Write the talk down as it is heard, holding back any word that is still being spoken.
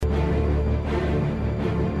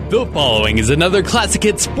The following is another Classic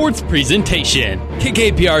Hits sports presentation.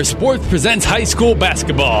 KKPR Sports presents high school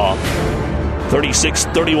basketball.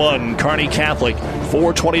 36-31, Kearney Catholic.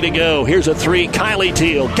 4:20 to go. Here's a three. Kylie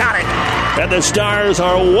Teal got it. And the Stars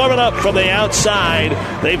are warming up from the outside.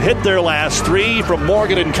 They've hit their last three from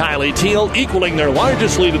Morgan and Kylie Teal, equaling their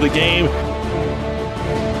largest lead of the game.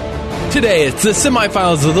 Today, it's the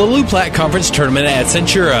semifinals of the Lou Platte Conference Tournament at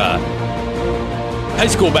Centura. High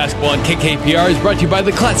school basketball on KKPR is brought to you by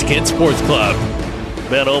the Classic Hits Sports Club.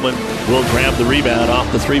 Ben Oman will grab the rebound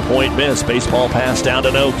off the three-point miss. Baseball pass down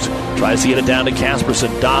to Noakes. Tries to get it down to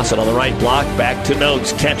Casperson. Dawson on the right block. Back to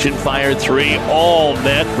Noakes. Catch and fired three. All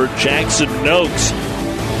net for Jackson Noakes.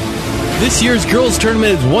 This year's girls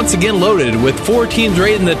tournament is once again loaded with 4 teams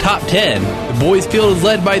rated in the top 10. The boys field is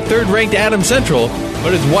led by third-ranked Adams Central,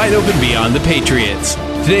 but is wide open beyond the Patriots.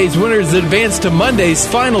 Today's winners advance to Monday's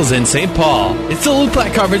finals in St. Paul. It's the Lou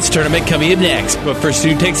Platte Conference Tournament coming up next. But first,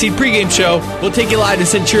 New Tech Seed pregame show. We'll take you live to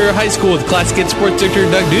Centura High School with Classic Hits Sports Director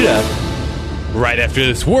Doug Duda. Right after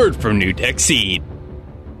this word from New Tech Seed.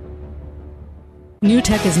 New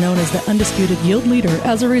Tech is known as the undisputed yield leader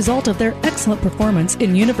as a result of their excellent performance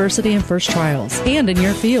in university and first trials and in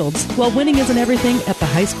your fields. While winning isn't everything at the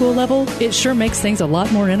high school level, it sure makes things a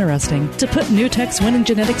lot more interesting. To put New Tech's winning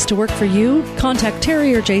genetics to work for you, contact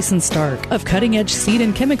Terry or Jason Stark of Cutting Edge Seed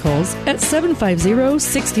and Chemicals at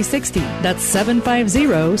 750-6060. That's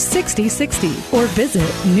 750-6060. Or visit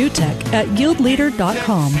newtech at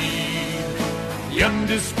yieldleader.com. The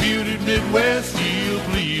undisputed Midwest yield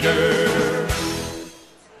leader.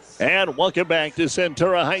 And welcome back to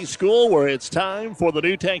Centura High School, where it's time for the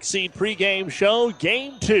New Tech Seed pregame show.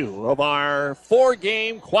 Game 2 of our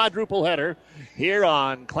 4-game quadruple header here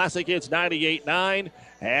on Classic Hits 98.9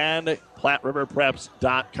 and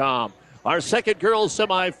PlatteRiverPreps.com. Our second girls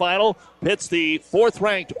semifinal pits the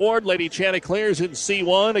 4th-ranked Ord Lady Chanticleers in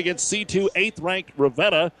C1 against C2 8th-ranked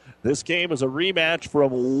Ravenna. This game is a rematch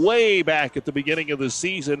from way back at the beginning of the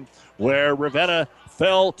season, where Ravenna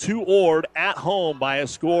fell to Ord at home by a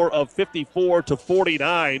score of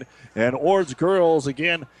 54-49. And Ord's girls,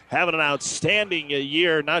 again, having an outstanding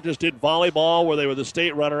year, not just in volleyball, where they were the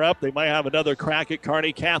state runner-up. They might have another crack at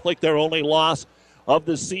Kearney Catholic, their only loss of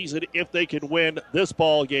the season, if they can win this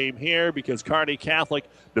ball game here, because Kearney Catholic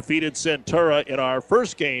defeated Centura in our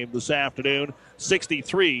first game this afternoon,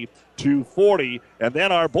 63-40. And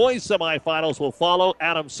then our boys semifinals will follow.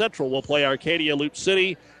 Adams Central will play Arcadia Loop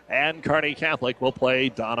City, and Kearney Catholic will play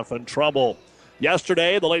Doniphan Trumbull.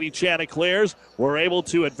 Yesterday, the Lady Chanticleers were able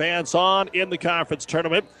to advance on in the conference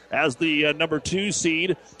tournament as the number 2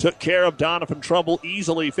 seed took care of Doniphan Trumbull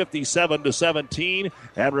easily, 57-17.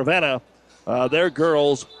 And Ravenna, their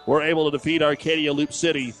girls, were able to defeat Arcadia Loop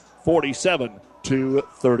City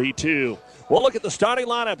 47-32. We'll look at the starting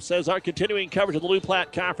lineups as our continuing coverage of the Lou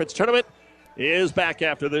Platte Conference Tournament is back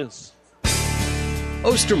after this.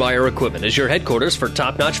 Ostermeyer Equipment is your headquarters for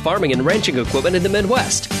top-notch farming and ranching equipment in the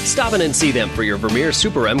Midwest. Stop in and see them for your Vermeer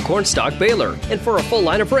Super M cornstalk baler and for a full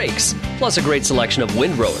line of rakes, plus a great selection of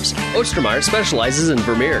windrowers. Ostermeyer specializes in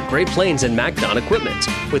Vermeer, Great Plains, and MacDon equipment.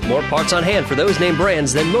 With more parts on hand for those name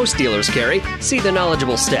brands than most dealers carry, see the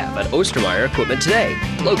knowledgeable staff at Ostermeyer Equipment today.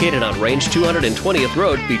 Located on Range 220th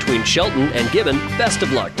Road between Shelton and Gibbon, best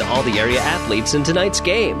of luck to all the area athletes in tonight's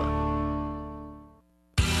game.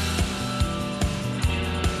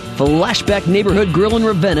 Flashback Neighborhood Grill in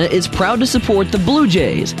Ravenna is proud to support the Blue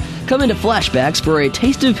Jays. Come into Flashbacks for a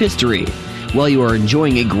taste of history. While you are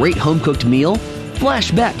enjoying a great home-cooked meal,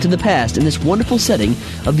 flash back to the past in this wonderful setting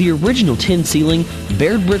of the original tin ceiling,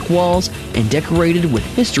 bared brick walls, and decorated with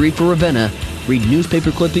history for Ravenna. Read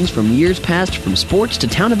newspaper clippings from years past, from sports to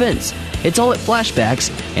town events. It's all at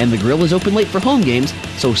Flashbacks, and the grill is open late for home games,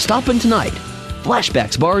 so stop in tonight.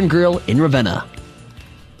 Flashbacks Bar and Grill in Ravenna.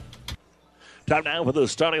 Time now for the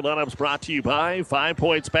starting lineups brought to you by 5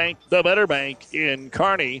 Points Bank, the better bank in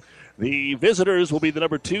Kearney. The visitors will be the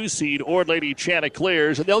number 2 seed, Ord Lady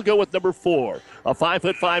Chanticleers, and they'll go with number 4, a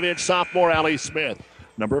 5'5" sophomore, Allie Smith.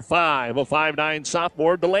 Number 5, a 5'9"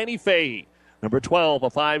 sophomore, Delaney Fahey. Number 12, a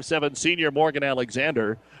 5'7" senior, Morgan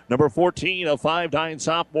Alexander. Number 14, a 5'9"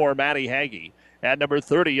 sophomore, Maddie Hagee. And number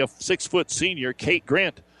 30, a 6-foot senior, Kate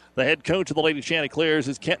Grant. The head coach of the Lady Chanticleers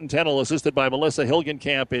is Kenton Tennell, assisted by Melissa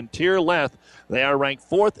Hilgenkamp in Tier Leth. They are ranked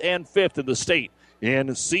 4th and 5th in the state in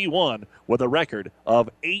C1 with a record of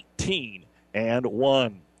 18-1.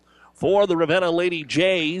 For the Ravenna Lady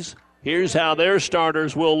Jays, Here's how their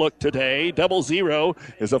starters will look today. 00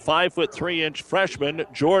 is a 5'3" freshman,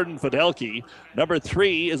 Jordan Fidelki. Number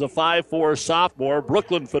 3 is a 5'4" sophomore,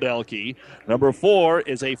 Brooklyn Fidelki. Number 4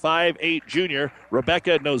 is a 5'8" junior,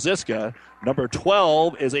 Rebecca Noziska. Number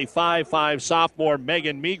 12 is a 5'5" sophomore,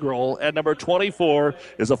 Megan Megrel. And number 24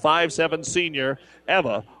 is a 5'7" senior,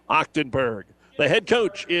 Eva Ochtenberg. The head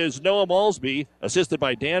coach is Noah Malsby, assisted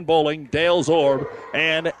by Dan Bowling, Dale Zorb,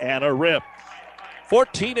 and Anna Ripp.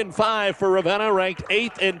 14-5 for Ravenna, ranked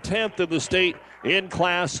 8th and 10th in the state in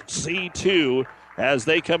Class C2 as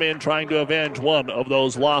they come in trying to avenge one of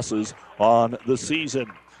those losses on the season.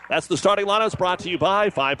 That's the starting lineups brought to you by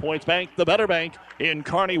 5 Points Bank, the better bank in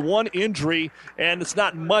Kearney. One injury, and it's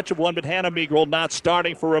not much of one, but Hannah Megrel not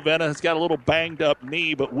starting for Ravenna. Has got a little banged up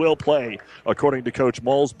knee, but will play, according to Coach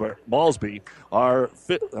Malsby. Our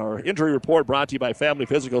injury report brought to you by Family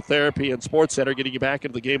Physical Therapy and Sports Center, getting you back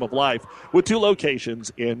into the game of life with 2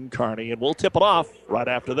 locations in Kearney. And we'll tip it off right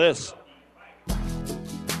after this.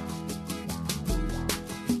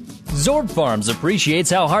 Zorb Farms appreciates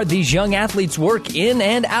how hard these young athletes work in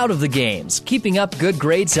and out of the games. Keeping up good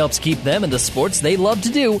grades helps keep them in the sports they love to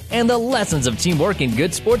do, and the lessons of teamwork and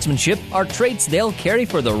good sportsmanship are traits they'll carry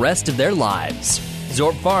for the rest of their lives.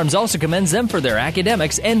 Zorb Farms also commends them for their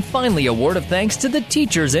academics, and finally a word of thanks to the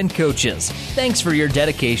teachers and coaches. Thanks for your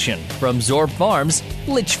dedication. From Zorb Farms,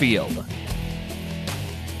 Litchfield.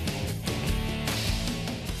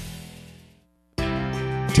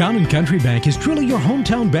 Town & Country Bank is truly your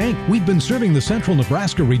hometown bank. We've been serving the central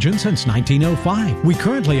Nebraska region since 1905. We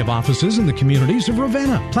currently have offices in the communities of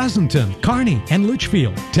Ravenna, Pleasanton, Kearney, and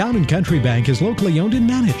Litchfield. Town & Country Bank is locally owned and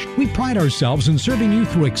managed. We pride ourselves in serving you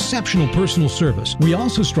through exceptional personal service. We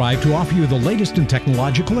also strive to offer you the latest in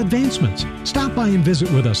technological advancements. Stop by and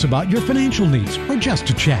visit with us about your financial needs or just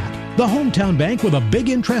to chat. The hometown bank with a big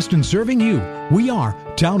interest in serving you. We are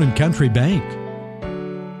Town & Country Bank.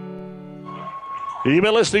 You've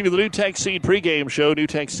been listening to the NewTek Seed pregame show.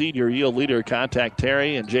 NewTek Seed, your yield leader. Contact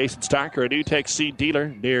Terry and Jason Starker, a NewTek Seed dealer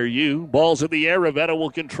near you. Ball's in the air. Ravenna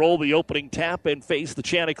will control the opening tap and face the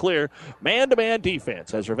Chanticleer. Man-to-man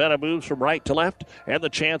defense as Ravenna moves from right to left and the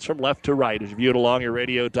chance from left to right. As you view it along your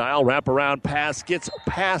radio dial, wrap-around pass gets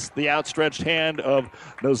past the outstretched hand of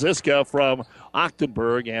Noziska from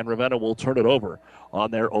Ochtenberg, and Ravenna will turn it over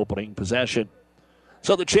on their opening possession.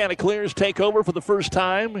 So the Chanticleers take over for the first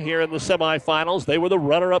time here in the semifinals. They were the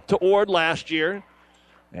runner-up to Ord last year,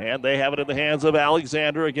 and they have it in the hands of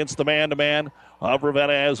Alexander against the man-to-man of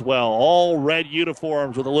Ravenna as well. All red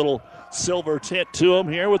uniforms with a little silver tint to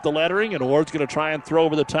them here with the lettering, and Ord's going to try and throw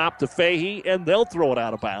over the top to Fahey, and they'll throw it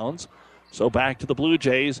out of bounds. So back to the Blue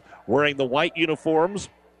Jays wearing the white uniforms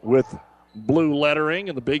with blue lettering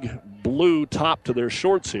and the big blue top to their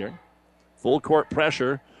shorts here. Full court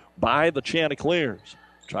pressure by the Chanticleers.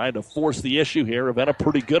 Trying to force the issue here. Ravenna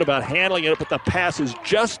pretty good about handling it, but the pass is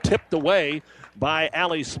just tipped away by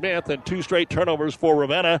Allie Smith, and 2 straight turnovers for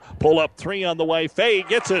Ravenna. Pull up 3 on the way. Fay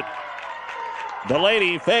gets it.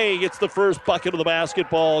 Delaney Fay gets the first bucket of the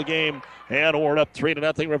basketball game. And Ord up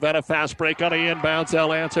 3-0. Ravenna fast break on the inbounds.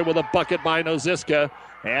 They'll answer with a bucket by Noziska,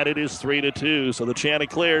 and it is 3-2. So the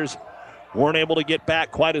Chanticleers weren't able to get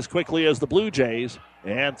back quite as quickly as the Blue Jays.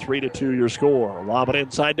 And 3-2 your score. Lob it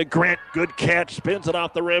inside to Grant. Good catch. Spins it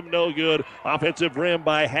off the rim. No good. Offensive rim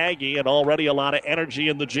by Hagee. And already a lot of energy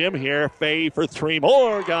in the gym here. Fay for 3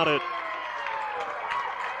 more. Got it.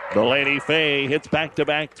 Delaney Fay hits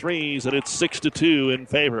back-to-back threes. And it's 6-2 in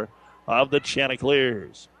favor of the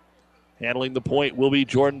Chanticleers. Handling the point will be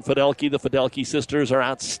Jordan Fidelki. The Fidelki sisters are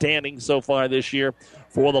outstanding so far this year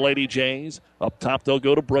for the Lady Jays. Up top they'll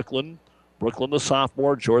go to Brooklyn. Brooklyn, the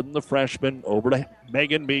sophomore. Jordan, the freshman. Over to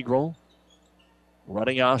Megan Megrel.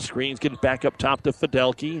 Running off screens. Get it back up top to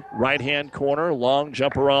Fidelki. Right-hand corner. Long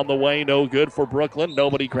jumper on the way. No good for Brooklyn.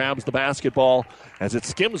 Nobody grabs the basketball as it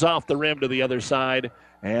skims off the rim to the other side.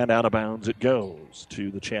 And out of bounds it goes to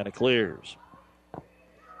the Chanticleers.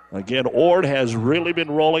 Again, Ord has really been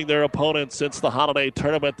rolling their opponents since the holiday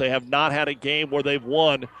tournament. They have not had a game where they've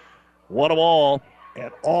won them all, and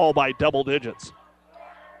all by double digits.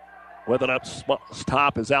 With it up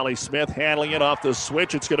top is Allie Smith handling it off the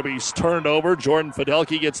switch. It's going to be turned over. Jordan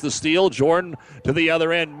Fidelki gets the steal. Jordan to the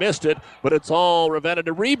other end missed it, but it's all Ravenna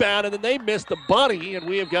to rebound, and then they missed the bunny, and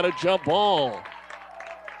we have got a jump ball.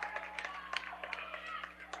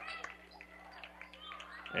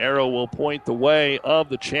 Arrow will point the way of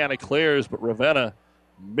the Chanticleers, but Ravenna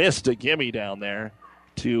missed a gimme down there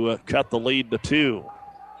to cut the lead to 2.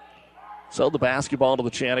 So the basketball to the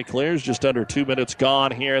Chanticleers, just under 2 minutes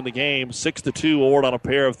gone here in the game. 6-2, Ord on a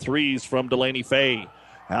pair of threes from Delaney Fay.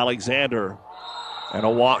 Alexander And a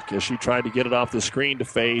walk as she tried to get it off the screen to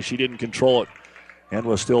Faye. She didn't control it and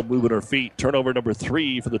was still moving her feet. Turnover number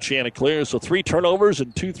 3 for the Chanticleers. So 3 turnovers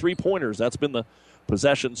and 2 3-pointers. That's been the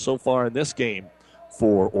possession so far in this game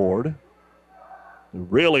for Ord, who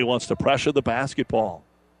really wants to pressure the basketball.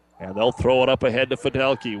 And they'll throw it up ahead to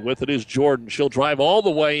Fidelki. With it is Jordan. She'll drive all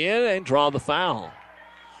the way in and draw the foul.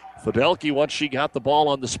 Fidelki, once she got the ball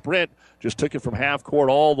on the sprint, just took it from half court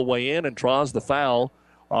all the way in and draws the foul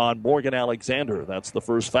on Morgan Alexander. That's the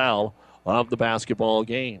first foul of the basketball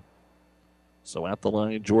game. So at the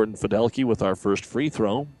line, Jordan Fidelki with our first free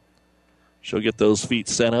throw. She'll get those feet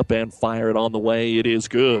set up and fire it on the way. It is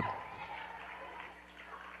good.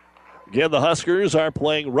 Again, the Huskers are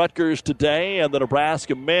playing Rutgers today, and the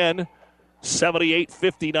Nebraska men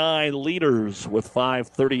 78-59 leaders with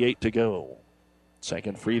 5:38 to go.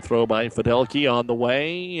 Second free throw by Fidelki on the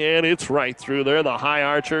way, and it's right through there. The high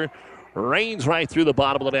archer rains right through the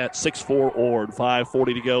bottom of the net. 6-4 Ord,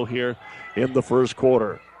 5:40 to go here in the first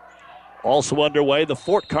quarter. Also underway, the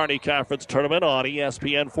Fort Kearney Conference Tournament on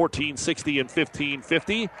ESPN 1460 and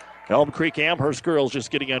 1550. Elm Creek Amherst girls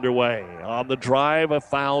just getting underway. On the drive, a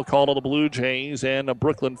foul called on the Blue Jays, and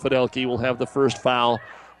Brooklyn Fidelki will have the first foul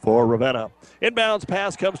for Ravenna. Inbounds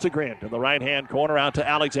pass comes to Grant in the right-hand corner out to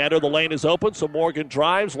Alexander. The lane is open, so Morgan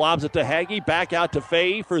drives, lobs it to Hagee, back out to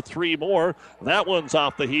Faye for 3 more. That one's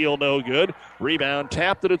off the heel, no good. Rebound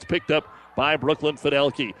tapped, and it's picked up by Brooklyn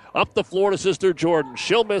Fidelki. Up the floor to Sister Jordan.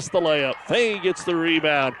 She'll miss the layup. Faye gets the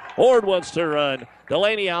rebound. Ord wants to run.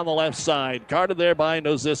 Delaney on the left side. Guarded there by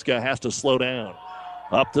Noziska. Has to slow down.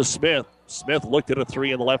 Up to Smith. Smith looked at a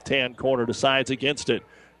 3 in the left-hand corner. Decides against it.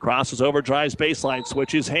 Crosses over, drives baseline.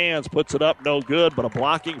 Switches hands. Puts it up. No good, but a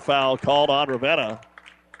blocking foul called on Ravenna.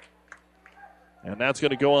 And that's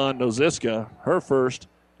going to go on Noziska. Her first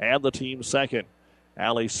and the team's second.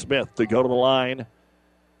 Allie Smith to go to the line.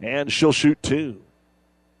 And she'll shoot 2.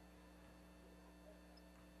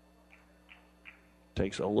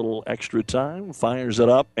 Takes a little extra time, fires it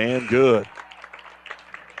up, and good.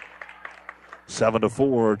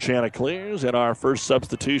 7-4 Chanticleers, and our first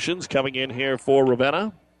substitutions coming in here for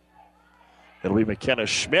Ravenna. It'll be McKenna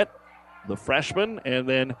Schmidt, the freshman, and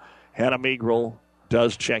then Hannah Meagrel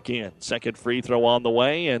does check in. Second free throw on the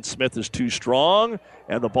way, and Smith is too strong,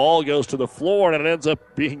 and the ball goes to the floor, and it ends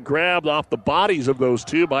up being grabbed off the bodies of those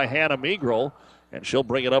two by Hannah Meagrel, and she'll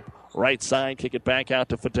bring it up right side, kick it back out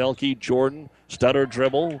to Fidelki. Jordan, stutter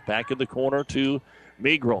dribble, back in the corner to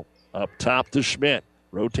Meagrel. Up top to Schmidt.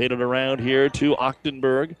 Rotated around here to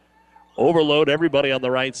Ochtenberg. Overload everybody on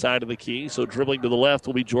the right side of the key, so dribbling to the left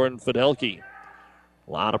will be Jordan Fidelki.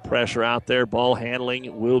 A lot of pressure out there. Ball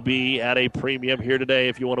handling will be at a premium here today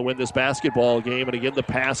if you want to win this basketball game. And again, the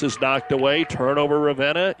pass is knocked away. Turnover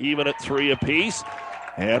Ravenna, even at 3 apiece.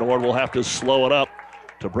 And Ord will have to slow it up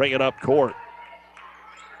to bring it up court.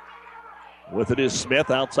 With it is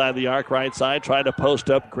Smith outside the arc right side, trying to post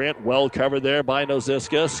up Grant. Well covered there by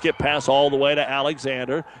Noziska. Skip pass all the way to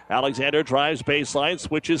Alexander. Alexander drives baseline,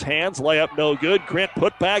 switches hands, layup no good. Grant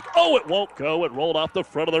put back. Oh, it won't go. It rolled off the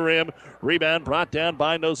front of the rim. Rebound brought down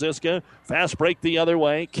by Noziska. Fast break the other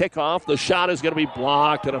way. Kickoff. The shot is going to be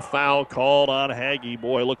blocked, and a foul called on Hagee.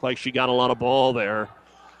 Boy, looked like she got a lot of ball there.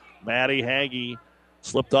 Maddie Hagee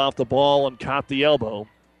slipped off the ball and caught the elbow.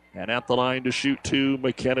 And at the line to shoot 2,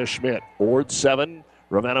 McKenna Schmidt. Ord 7,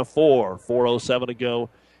 Ravenna 4. 4:07 to go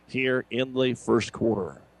here in the first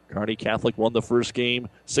quarter. Kearney Catholic won the first game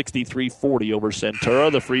 63-40 over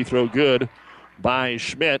Centura. The free throw good by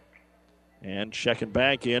Schmidt. And checking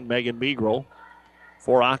back in, Megan Meagrel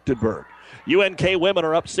for Ochtenberg. UNK women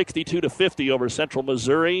are up 62-50 over Central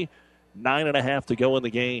Missouri. 9.5 to go in the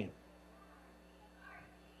game.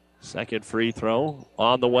 Second free throw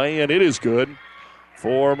on the way, and it is good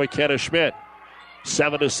for McKenna Schmidt.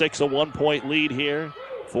 7-6, a 1-point lead here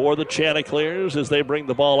for the Chanticleers as they bring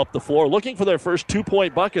the ball up the floor. Looking for their first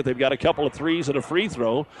 2-point bucket. They've got a couple of threes and a free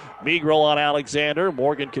throw. Meagrel on Alexander.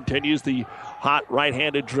 Morgan continues the hot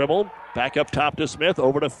right-handed dribble. Back up top to Smith.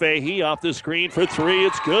 Over to Fahey. Off the screen for 3.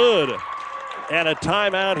 It's good. And a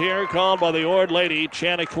timeout here called by the Ord Lady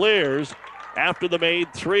Chanticleers after the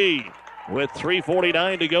made 3. With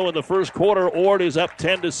 3:49 to go in the first quarter, Ord is up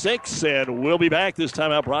 10-6, and we'll be back. This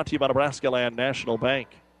time out brought to you by Nebraska Land National Bank.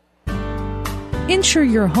 Insure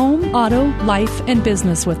your home, auto, life, and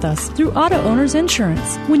business with us through Auto Owners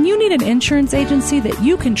Insurance. When you need an insurance agency that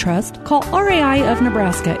you can trust, call RAI of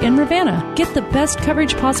Nebraska in Ravenna. Get the best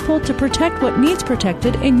coverage possible to protect what needs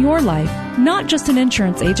protected in your life. Not just an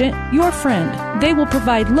insurance agent, your friend. They will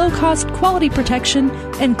provide low-cost, quality protection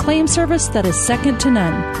and claim service that is second to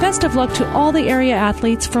none. Best of luck to all the area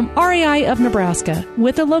athletes from RAI. RAI of Nebraska,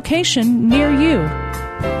 with a location near you.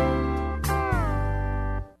 And 7-4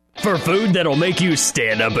 For food that'll make you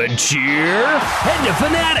stand up and cheer, head to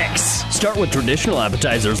Fanatics. Start with traditional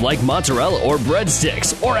appetizers like mozzarella or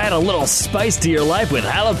breadsticks, or add a little spice to your life with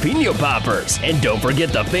jalapeno poppers. And don't forget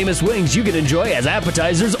the famous wings you can enjoy as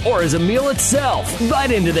appetizers or as a meal itself.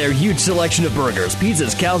 Bite into their huge selection of burgers,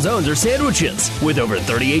 pizzas, calzones, or sandwiches. With over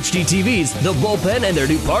 30 HD TVs, the bullpen, and their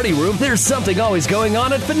new party room, there's something always going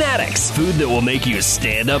on at Fanatics. Food that will make you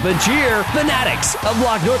stand up and cheer. Fanatics, a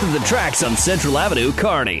block north of the tracks on Central Avenue,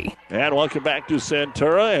 Kearney. And welcome back to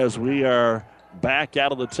Centura as we are back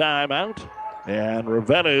out of the timeout. And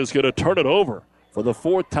Ravenna is going to turn it over for the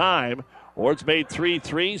fourth time. Ord's made 3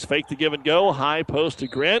 threes, fake the give and go, high post to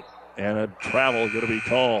Grint, and a travel going to be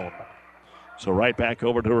called. So right back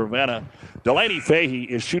over to Ravenna. Delaney Fahey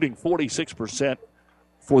is shooting 46%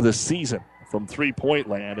 for the season from three-point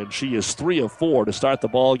land, and she is 3 of 4 to start the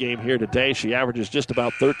ball game here today. She averages just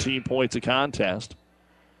about 13 points a contest.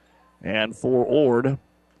 And for Ord,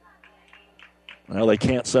 well, they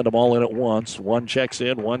can't send them all in at once. One checks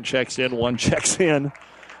in, one checks in, one checks in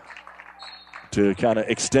to kind of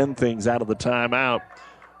extend things out of the timeout.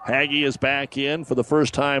 Haggie is back in for the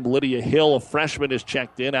first time. Lydia Hill, a freshman, is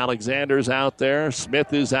checked in. Alexander's out there.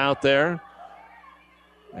 Smith is out there.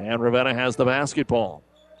 And Ravenna has the basketball.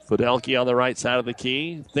 Fidelki on the right side of the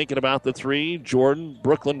key. Thinking about the three. Jordan,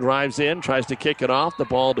 Brooklyn drives in, tries to kick it off. The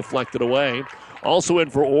ball deflected away. Also in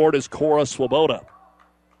for Ord is Cora Swoboda.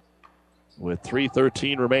 With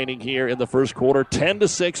 3:13 remaining here in the first quarter.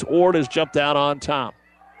 10-6, Ord has jumped out on top.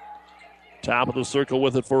 Top of the circle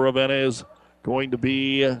with it for Ravenna is going to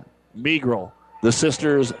be Meagrel. The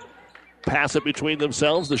sisters pass it between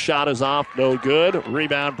themselves. The shot is off, no good.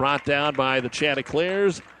 Rebound brought down by the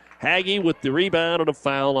Chanticleers. Haggie with the rebound and a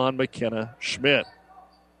foul on McKenna Schmidt.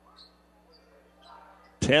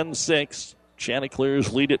 10-6.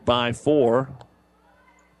 Chanticleers lead it by 4.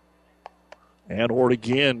 And Ord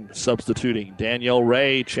again substituting. Danielle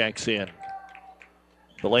Ray checks in.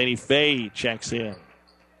 Delaney Fahey checks in.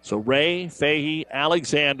 So Ray, Fahey,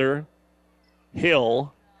 Alexander,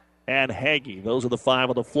 Hill, and Haggie. Those are the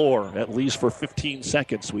 5 on the floor, at least for 15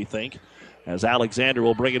 seconds, we think, as Alexander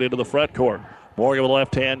will bring it into the front court. Morgan with a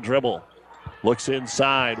left-hand dribble. Looks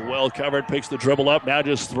inside, well covered, picks the dribble up, now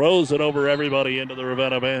just throws it over everybody into the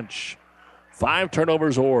Ravenna bench. 5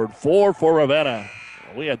 turnovers, Ord, 4 for Ravenna.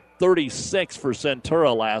 We had 36 for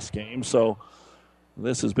Centura last game, so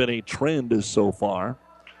this has been a trend so far.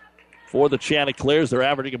 For the Chanticleers, they're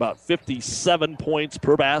averaging about 57 points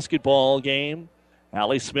per basketball game.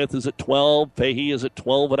 Allie Smith is at 12, Fahey is at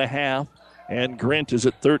 12.5, and Grint is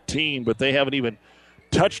at 13, but they haven't even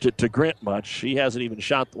touched it to Grint much. She hasn't even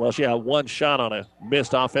shot, well, she had one shot on a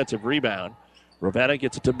missed offensive rebound. Ravenna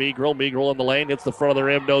gets it to Meagrel. Meagrel in the lane, hits the front of the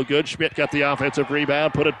rim, no good. Schmidt got the offensive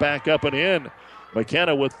rebound, put it back up and in.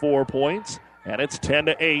 McKenna with 4 points, and it's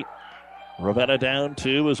 10-8. Ravenna down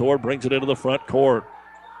 2 as Ord brings it into the front court.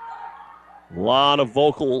 A lot of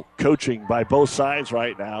vocal coaching by both sides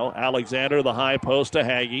right now. Alexander, the high post to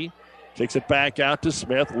Haggie. Kicks it back out to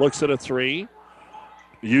Smith. Looks at a 3.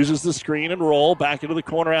 Uses the screen and roll. Back into the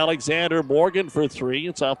corner, Alexander. Morgan for 3.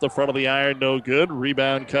 It's off the front of the iron, no good.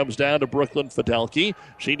 Rebound comes down to Brooklyn Fidelki.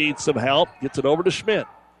 She needs some help. Gets it over to Schmidt.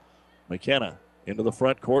 McKenna into the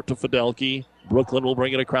front court to Fidelki. Brooklyn will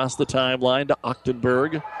bring it across the timeline to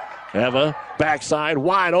Ochtenberg. Eva, backside,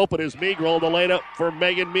 wide open is Meagrel. The layup for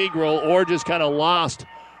Megan Meagrel. Or just kind of lost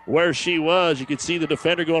where she was. You could see the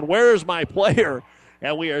defender going, where's my player?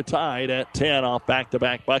 And we are tied at 10 off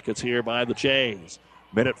back-to-back buckets here by the Jays.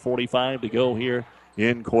 Minute 45 to go here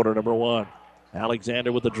in quarter number 1.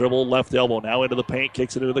 Alexander with the dribble, left elbow, now into the paint,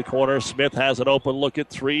 kicks it into the corner. Smith has an open look at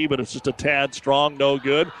 3, but it's just a tad strong, no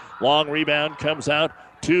good. Long rebound comes out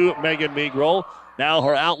to Megan Meagrel. Now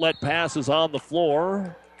her outlet pass is on the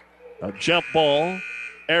floor. A jump ball.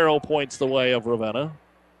 Arrow points the way of Ravenna.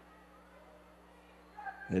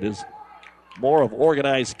 It is more of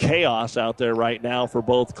organized chaos out there right now for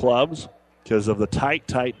both clubs because of the tight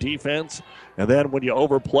defense. And then when you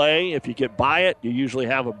overplay, if you get by it, you usually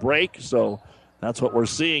have a break. So that's what we're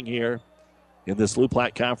seeing here in this Lou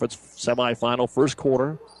Platte Conference semifinal first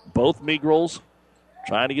quarter. Both Meagrels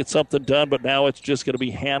trying to get something done, but now it's just going to be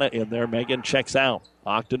Hannah in there. Megan checks out.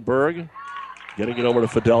 Ochtenberg getting it over to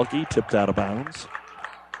Fidelki, tipped out of bounds.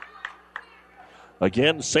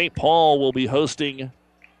 Again, St. Paul will be hosting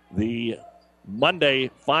the Monday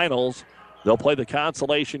finals. They'll play the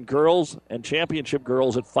Consolation girls and Championship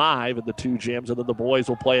girls at 5 in the 2 gyms, and then the boys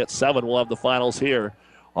will play at 7. We'll have the finals here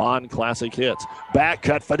on Classic Hits. Back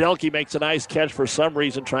cut. Fidelki makes a nice catch for some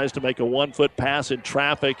reason, tries to make a 1-foot pass in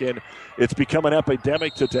traffic, and it's become an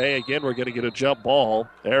epidemic today. Again, we're going to get a jump ball.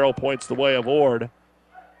 Arrow points the way of Ord.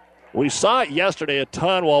 We saw it yesterday a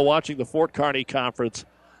ton while watching the Fort Kearney Conference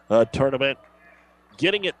tournament.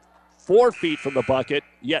 Getting it 4 feet from the bucket,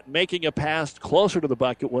 yet making a pass closer to the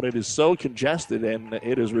bucket when it is so congested, and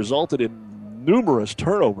it has resulted in numerous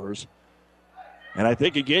turnovers. And I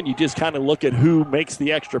think, again, you just kind of look at who makes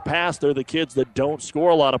the extra pass. They're the kids that don't score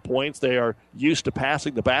a lot of points. They are used to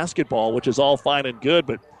passing the basketball, which is all fine and good,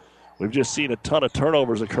 but we've just seen a ton of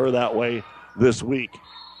turnovers occur that way this week.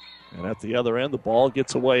 And at the other end, the ball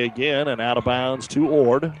gets away again and out of bounds to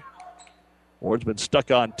Ord. Ord's been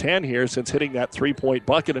stuck on 10 here since hitting that three-point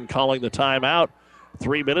bucket and calling the timeout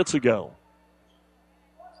 3 minutes ago.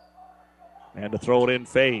 And to throw it in,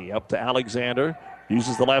 Fay up to Alexander.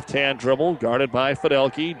 Uses the left-hand dribble, guarded by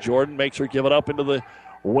Fidelki. Jordan makes her give it up into the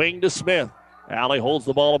wing to Smith. Allie holds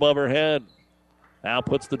the ball above her head. Now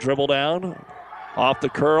puts the dribble down. Off the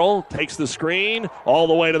curl, takes the screen, all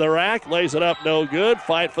the way to the rack, lays it up, no good.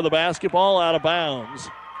 Fight for the basketball, out of bounds.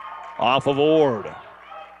 Off of Ord.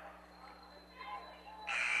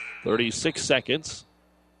 36 seconds.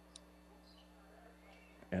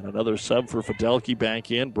 And another sub for Fidelki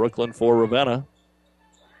back in. Brooklyn for Ravenna.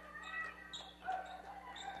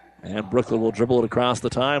 And Brooklyn will dribble it across the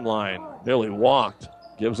timeline. Nearly walked.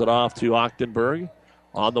 Gives it off to Ochtenberg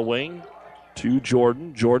on the wing. To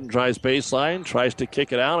Jordan. Jordan tries baseline, tries to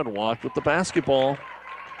kick it out and walk with the basketball.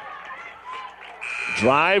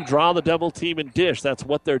 Drive, draw the double team, and dish. That's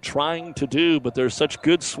what they're trying to do, but there's such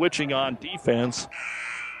good switching on defense.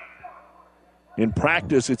 In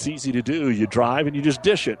practice, it's easy to do. You drive and you just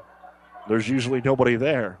dish it. There's usually nobody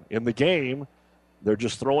there. In the game, they're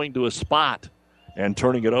just throwing to a spot and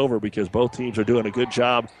turning it over because both teams are doing a good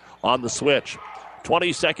job on the switch.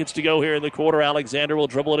 20 seconds to go here in the quarter. Alexander will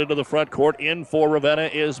dribble it into the front court. In for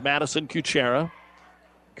Ravenna is Madison Kuchera.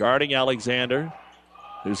 Guarding Alexander,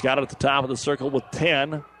 who's got it at the top of the circle with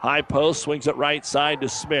 10. High post, swings it right side to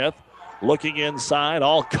Smith. Looking inside,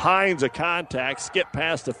 all kinds of contact. Skip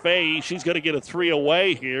past to Fahey. She's going to get a three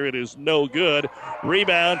away here. It is no good.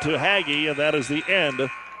 Rebound to Hagee, and that is the end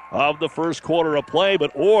of the first quarter of play.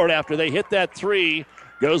 But Ord, after they hit that three,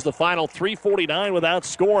 goes the final 3:49 without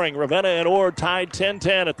scoring. Ravenna and Ord tied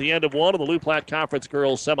 10-10 at the end of one of the Lou Platte Conference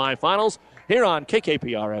Girls semifinals here on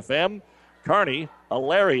KKPR-FM. Kearney,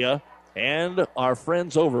 Elaria, and our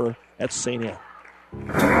friends over at St. Anne.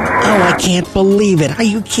 Oh, I can't believe it. Are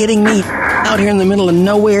you kidding me? Out here in the middle of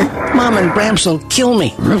nowhere, Mom and Gramps will kill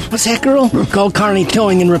me. What's that, girl? Call Kearney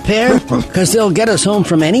Towing and Repair? Because they'll get us home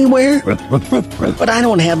from anywhere? But I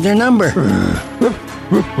don't have their number.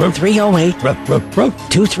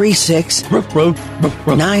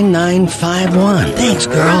 308-236-9951. Thanks,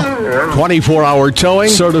 girl. 24-hour towing,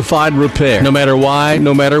 certified repair. No matter why,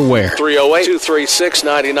 no matter where.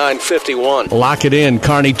 308-236-9951. Lock it in,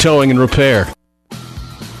 Kearney Towing and Repair.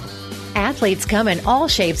 Athletes come in all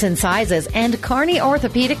shapes and sizes, and Kearney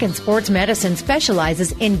Orthopedic and Sports Medicine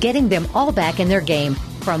specializes in getting them all back in their game.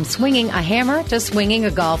 From swinging a hammer to swinging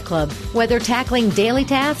a golf club, whether tackling daily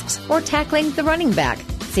tasks or tackling the running back.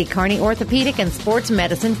 See Kearney Orthopedic and Sports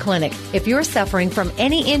Medicine Clinic. If you're suffering from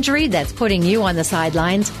any injury that's putting you on the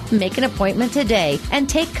sidelines, make an appointment today and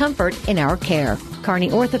take comfort in our care.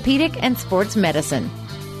 Kearney Orthopedic and Sports Medicine.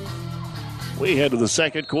 We head to the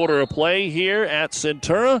second quarter of play here at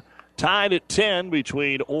Centura. Tied at 10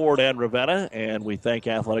 between Ord and Ravenna, and we thank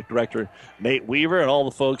Athletic Director Nate Weaver and all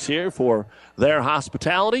the folks here for their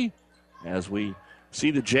hospitality as we see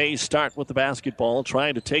the Jays start with the basketball,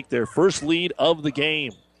 trying to take their first lead of the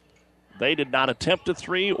game. They did not attempt a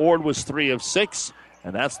three. Ord was 3 of 6,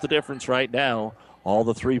 and that's the difference right now. All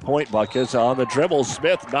the three-point buckets on the dribble.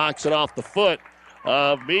 Smith knocks it off the foot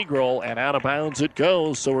of Megrel, and out of bounds it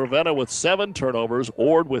goes. So Ravenna with 7 turnovers,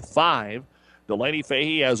 Ord with 5. Delaney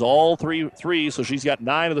Fahey has all three, so she's got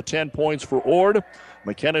 9 of the 10 points for Ord.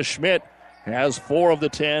 McKenna Schmidt has 4 of the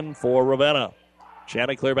 10 for Ravenna.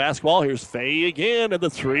 Chanticleer basketball. Here's Fahey again, and the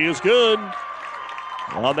three is good.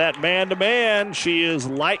 On that man-to-man, she is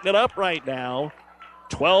lighting it up right now.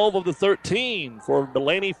 12 of the 13 for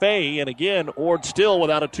Delaney Fahey, and again, Ord still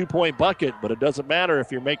without a 2-point bucket, but it doesn't matter if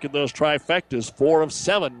you're making those trifectas. 4 of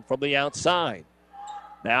 7 from the outside.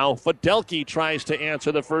 Now Fidelki tries to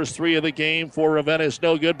answer the first 3 of the game for Ravenna. It's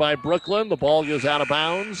no good by Brooklyn. The ball goes out of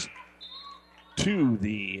bounds to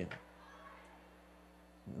the...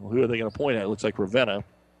 Who are they going to point at? It looks like Ravenna.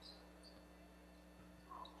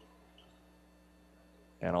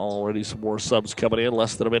 And already some more subs coming in.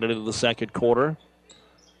 Less than a minute into the second quarter.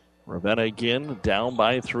 Ravenna again down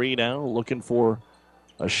by 3 now. Looking for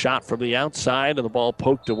a shot from the outside. And the ball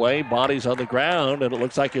poked away. Bodies on the ground. And it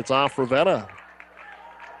looks like it's off Ravenna.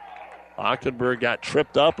 Ochtenberg got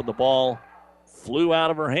tripped up and the ball flew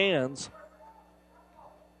out of her hands.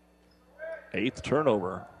 8th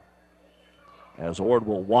turnover. As Ord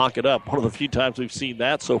will walk it up. One of the few times we've seen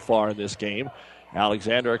that so far in this game.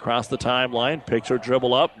 Alexander across the timeline. Picks her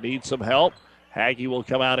dribble up. Needs some help. Haggie will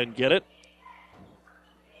come out and get it.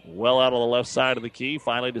 Well out on the left side of the key.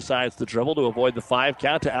 Finally decides to dribble to avoid the 5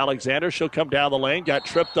 count to Alexander. She'll come down the lane. Got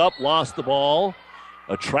tripped up. Lost the ball.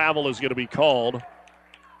 A travel is going to be called.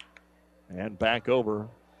 And back over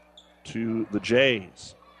to the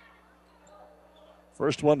Jays.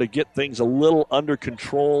 First one to get things a little under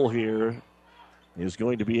control here is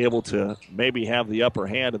going to be able to maybe have the upper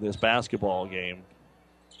hand in this basketball game.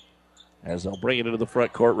 As they'll bring it into the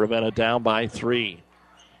front court, Ravenna down by 3.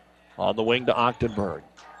 On the wing to Ochtenberg.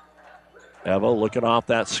 Eva looking off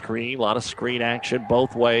that screen. A lot of screen action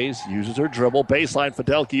both ways. Uses her dribble. Baseline,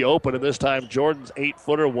 Fidelki open, and this time Jordan's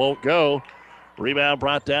 8-footer won't go. Rebound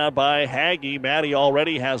brought down by Haggie. Maddie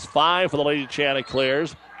already has 5 for the Lady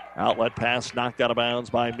Chanticleers. Outlet pass knocked out of bounds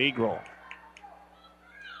by Meagrel.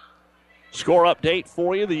 Score update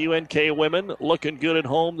for you. The UNK women looking good at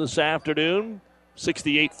home this afternoon.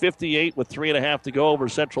 68-58 with 3.5 to go over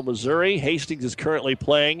Central Missouri. Hastings is currently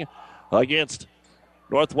playing against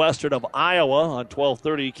Northwestern of Iowa on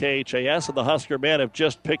 1230 KHAS, and the Husker men have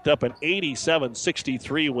just picked up an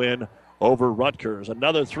 87-63 win over Rutgers.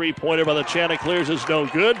 Another three-pointer by the Chanticleers is no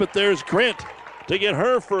good, but there's Grint to get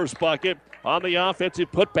her first bucket on the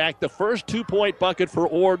offensive putback. The first 2-point bucket for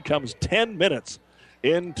Ord comes 10 minutes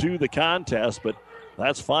into the contest, but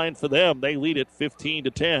that's fine for them. They lead it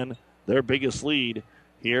 15-10, their biggest lead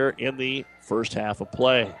here in the first half of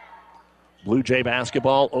play. Blue Jay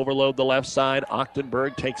basketball, overload the left side.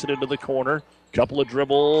 Ochtenberg takes it into the corner. Couple of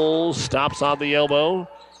dribbles, stops on the elbow.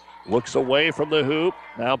 Looks away from the hoop.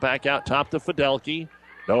 Now back out top to Fidelki.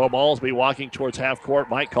 Noah Malsby walking towards half court.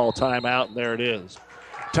 Might call timeout, and there it is.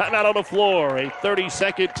 Timeout on the floor. A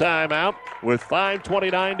 30-second timeout with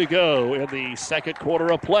 5:29 to go in the second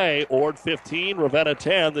quarter of play. Ord 15, Ravenna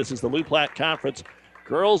 10. This is the Lou Platte Conference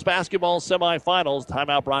Girls Basketball Semifinals.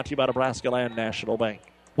 Timeout brought to you by Nebraska Land National Bank.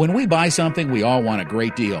 When we buy something, we all want a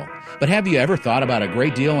great deal. But have you ever thought about a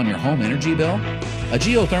great deal on your home energy bill? A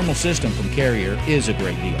geothermal system from Carrier is a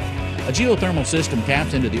great deal. A geothermal system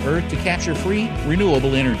taps into the earth to capture free,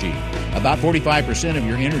 renewable energy. About 45% of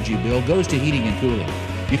your energy bill goes to heating and cooling.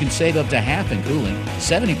 You can save up to half in cooling,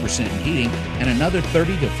 70% in heating, and another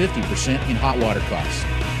 30 to 50% in hot water costs.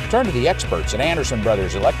 Turn to the experts at Anderson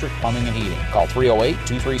Brothers Electric Plumbing and Heating. Call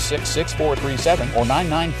 308-236-6437 or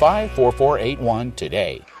 995-4481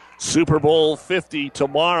 today. Super Bowl 50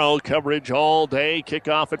 tomorrow. Coverage all day.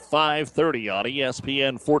 Kickoff at 5:30 on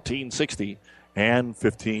ESPN 1460 and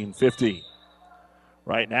 1550.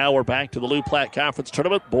 Right now we're back to the Lou Platte Conference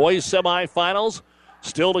Tournament. Boys semifinals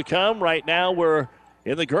still to come. Right now we're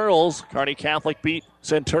in the girls. Kearney Catholic beat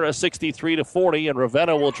Centura 63-40, and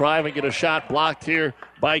Ravenna will drive and get a shot blocked here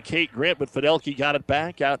by Kate Grint, but Fidelki got it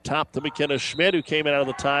back out top to McKenna Schmidt, who came in out of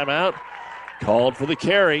the timeout. Called for the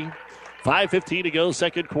carry. 5:15 to go,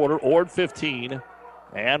 second quarter. Ord 15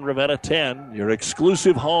 and Ravenna 10. Your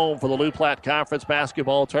exclusive home for the Lou Platte Conference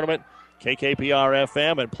Basketball Tournament.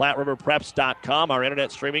 KKPR-FM and PlatteRiverPreps.com. Our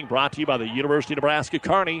internet streaming brought to you by the University of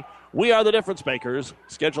Nebraska-Kearney. We are the difference makers.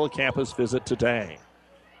 Schedule a campus visit today.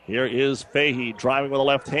 Here is Fahey driving with the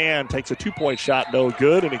left hand. Takes a 2-point shot, no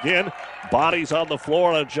good. And again, bodies on the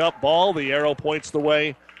floor on a jump ball. The arrow points the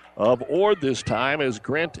way of Ord this time as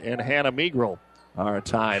Grint and Hannah Meagrel are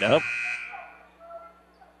tied up.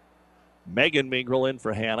 Megan Meagrel in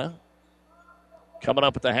for Hannah. Coming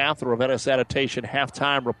up at the half, the Ravenna Sanitation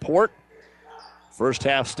halftime report. First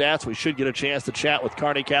half stats, we should get a chance to chat with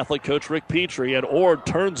Kearney Catholic coach Rick Petrie, and Ord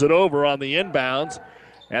turns it over on the inbounds.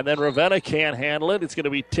 And then Ravenna can't handle it. It's going to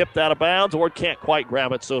be tipped out of bounds. Ord can't quite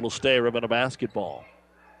grab it, so it'll stay Ravenna basketball.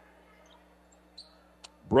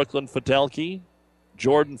 Brooklyn Fidelki,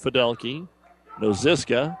 Jordan Fidelki,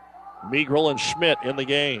 Noziska, Meagrel, and Schmidt in the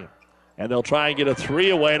game. And they'll try and get a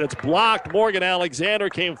three away, and it's blocked. Morgan Alexander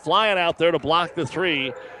came flying out there to block the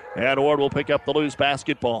three, and Ord will pick up the loose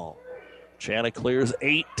basketball. Chanticleers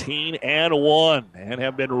 18-1 and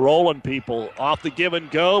have been rolling people off the give and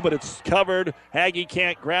go, but it's covered. Haggie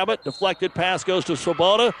can't grab it. Deflected pass goes to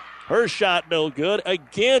Swoboda. Her shot no good.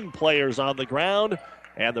 Again, players on the ground,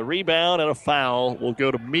 and the rebound and a foul will go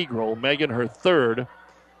to Meagrel. Megan, her third,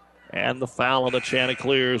 and the foul on the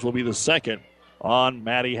Chanticleers will be the second on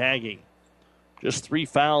Maddie Haggie. Just 3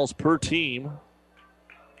 fouls per team.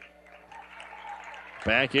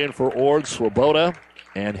 Back in for Ord, Swoboda,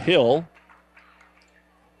 and Hill.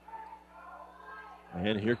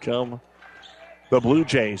 And here come the Blue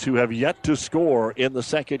Jays, who have yet to score in the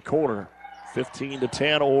second quarter.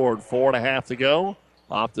 15-10 Ord, 4.5 to go.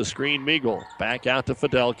 Off the screen, Meagrel. Back out to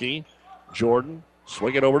Fidelki. Jordan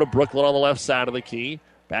swing it over to Brooklyn on the left side of the key.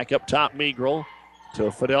 Back up top, Meagrel to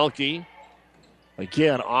Fidelki.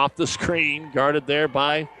 Again, off the screen, guarded there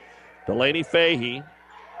by Delaney Fahey.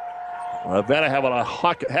 Ravenna having a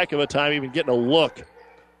heck of a time even getting a look.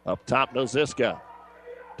 Up top, Noziska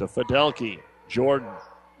to Fidelki. Jordan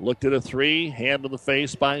looked at a three, hand to the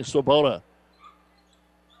face by Swoboda.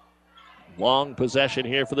 Long possession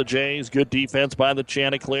here for the Jays. Good defense by the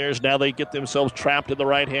Chanticleers. Now they get themselves trapped in the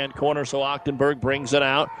right-hand corner, so Ochtenberg brings it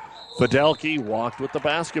out. Fidelki walked with the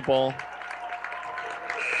basketball.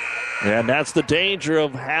 And that's the danger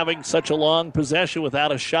of having such a long possession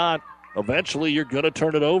without a shot. Eventually, you're going to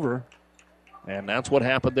turn it over. And that's what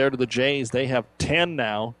happened there to the Jays. They have 10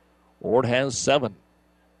 now. Ord has 7.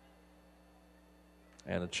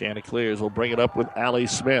 And the Chanticleers will bring it up with Allie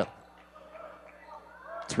Smith.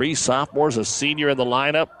 3 sophomores, a senior in the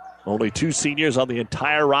lineup. Only 2 seniors on the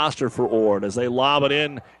entire roster for Ord. As they lob it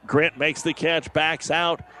in, Grint makes the catch, backs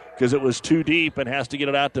out because it was too deep and has to get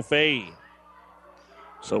it out to Fahey.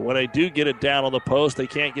 So when they do get it down on the post, they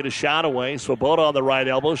can't get a shot away. Swoboda on the right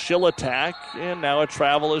elbow. She'll attack, and now a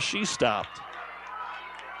travel as she stopped.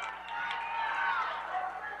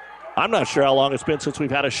 I'm not sure how long it's been since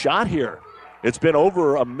we've had a shot here. It's been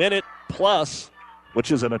over a minute plus,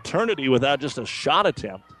 which is an eternity without just a shot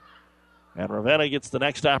attempt. And Ravenna gets the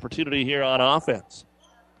next opportunity here on offense.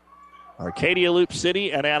 Arcadia Loop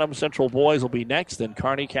City and Adams Central boys will be next. Then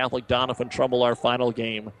Kearney Catholic Doniphan Trumbull, our final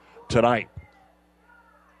game tonight.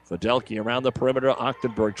 Fidelki around the perimeter.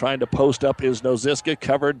 Ochtenberg trying to post up is Noziska,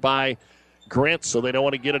 covered by Grint, so they don't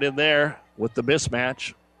want to get it in there with the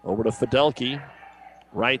mismatch. Over to Fidelki,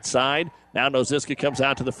 right side. Now Noziska comes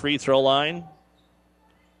out to the free throw line.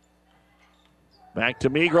 Back to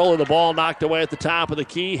Meagrel, and the ball knocked away at the top of the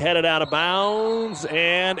key, headed out of bounds,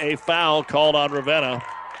 and a foul called on Ravenna,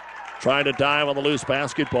 trying to dive on the loose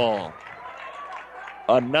basketball.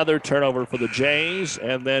 Another turnover for the Jays,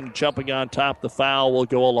 and then jumping on top, the foul will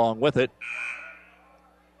go along with it.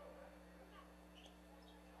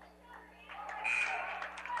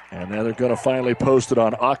 And now they're going to finally post it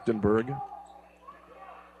on Ochtenberg.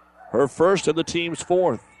 Her first and the team's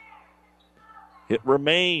 4th. It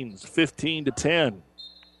remains 15-10.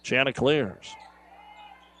 Chanticleers.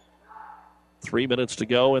 3 minutes to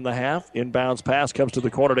go in the half. Inbounds pass comes to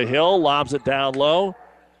the corner to Hill. Lobs it down low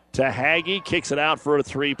to Hagee. Kicks it out for a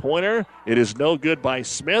three-pointer. It is no good by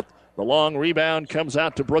Smith. The long rebound comes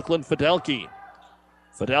out to Brooklyn Fidelki.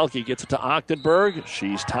 Fidelki gets it to Ochtenberg.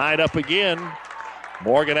 She's tied up again.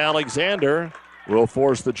 Morgan Alexander will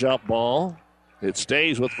force the jump ball. It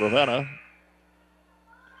stays with Ravenna.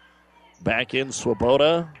 Back in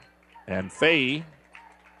Swoboda and Fahey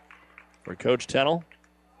for Coach Tennell.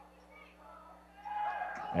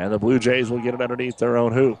 And the Blue Jays will get it underneath their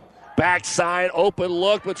own hoop. Backside open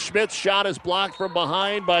look, but Schmidt's shot is blocked from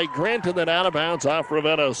behind by Grint, and then out of bounds off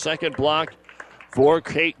Ravenna. Second block for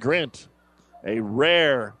Kate Grint. A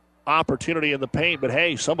rare opportunity in the paint, but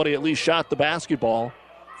hey, somebody at least shot the basketball.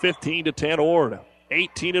 15-10 Ord.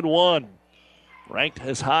 18-1. Ranked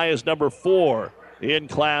as high as number 4 in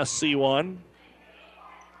Class C1.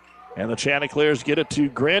 And the Chanticleers get it to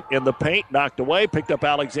Grint in the paint. Knocked away. Picked up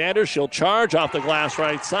Alexander. She'll charge off the glass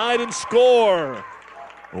right side and score.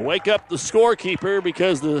 Wake up the scorekeeper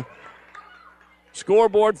because the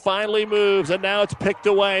scoreboard finally moves, and now it's picked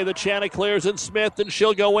away. The Chanticleers and Smith, and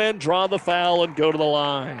she'll go in, draw the foul, and go to the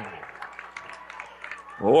line.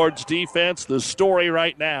 Ord's defense, the story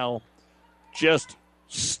right now, just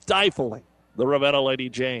stifling the Ravenna Lady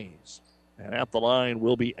Jays. And at the line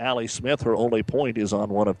will be Allie Smith. Her only point is on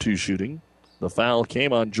 1 of 2 shooting. The foul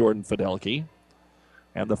came on Jordan Fidelki.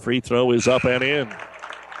 And the free throw is up and in.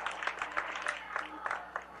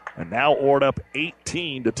 And now Ord up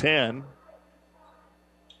 18-10.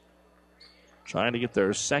 Trying to get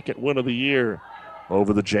their second win of the year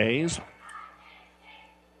over the Jays.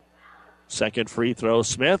 Second free throw,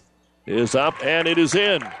 Smith is up, and it is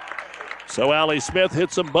in. So Allie Smith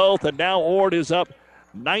hits them both, and now Ord is up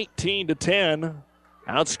 19-10,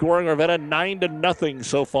 outscoring Ravenna 9-0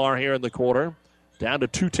 so far here in the quarter. Down to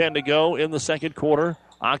 2:10 to go in the second quarter.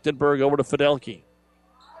 Ochtenberg over to Fidelki.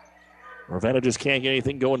 Ravenna just can't get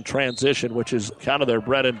anything going in transition, which is kind of their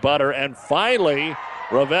bread and butter. And finally,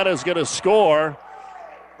 Ravenna's going to score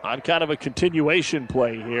on kind of a continuation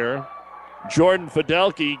play here. Jordan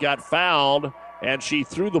Fidelki got fouled, and she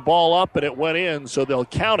threw the ball up, and it went in, so they'll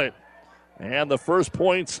count it. And the first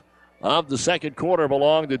points of the second quarter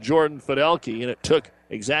belong to Jordan Fidelki, and it took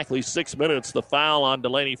exactly 6 minutes. The foul on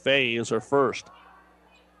Delaney Fahey is her first.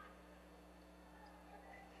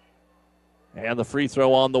 And the free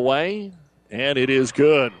throw on the way, and it is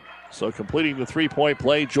good. So completing the three-point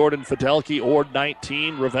play, Jordan Fidelki, Ord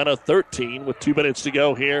 19, Ravenna 13 with 2 minutes to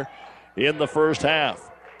go here in the first half.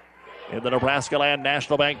 In the Nebraska Land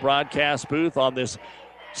National Bank broadcast booth on this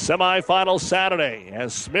semifinal Saturday,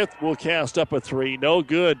 as Smith will cast up a three. No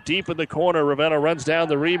good. Deep in the corner. Ravenna runs down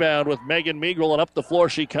the rebound with Megan Meagrel, and up the floor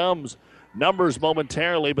she comes. Numbers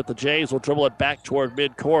momentarily, but the Jays will dribble it back toward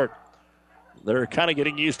midcourt. They're kind of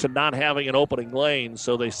getting used to not having an opening lane,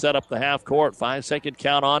 so they set up the half court. 5-second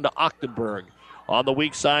count on to Ochtenberg. On the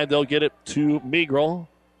weak side, they'll get it to Meagrel.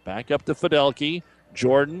 Back up to Fidelki.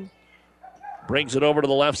 Jordan brings it over to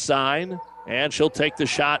the left side, and she'll take the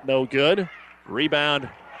shot. No good. Rebound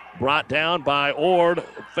brought down by Ord.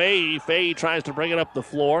 Fahey tries to bring it up the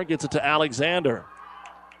floor, gets it to Alexander.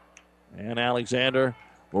 And Alexander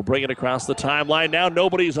will bring it across the timeline. Now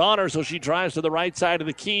nobody's on her, so she drives to the right side of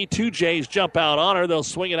the key. 2 Jays jump out on her. They'll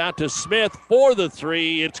swing it out to Smith for the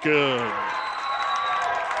three. It's good.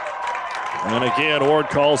 And again, Ord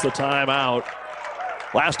calls the timeout.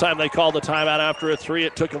 Last time they called the timeout after a three,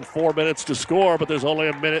 it took them 4 minutes to score, but there's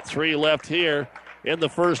only 1:03 left here in the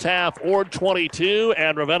first half. Ord 22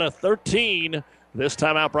 and Ravenna 13. This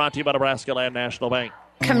timeout brought to you by Nebraska Land National Bank.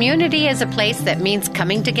 Community is a place that means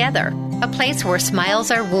coming together. A place where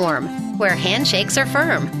smiles are warm, where handshakes are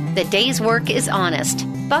firm. The day's work is honest.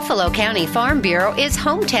 Buffalo County Farm Bureau is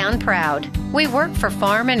hometown proud. We work for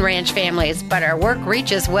farm and ranch families, but our work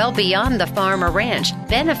reaches well beyond the farm or ranch,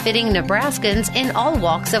 benefiting Nebraskans in all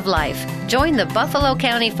walks of life. Join the Buffalo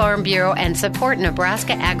County Farm Bureau and support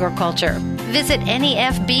Nebraska agriculture. Visit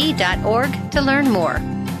nefb.org to learn more.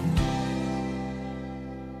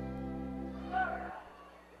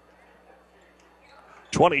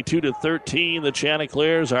 (22-13), the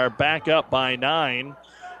Chanticleers are back up by 9,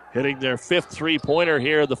 hitting their 5th three-pointer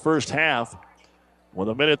here in the first half. With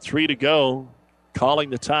 1:03 to go,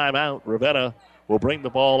 calling the timeout, Ravenna will bring the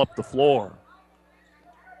ball up the floor.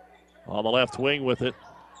 On the left wing with it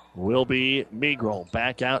will be Meagrel.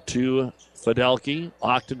 Back out to Fidelki,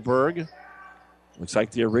 Ochtenberg. Looks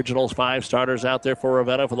like the originals 5 starters out there for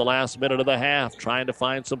Ravenna for the last minute of the half, trying to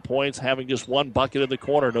find some points, having just one bucket in the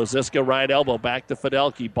corner. Noziska right elbow, back to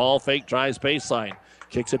Fidelki. Ball fake, drives baseline.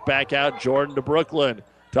 Kicks it back out, Jordan to Brooklyn,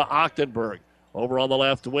 to Ochtenberg. Over on the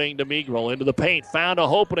left wing to Meagrel, into the paint. Found a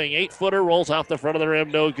opening, 8-footer, rolls off the front of the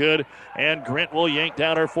rim, no good. And Grint will yank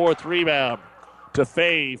down her 4th rebound. To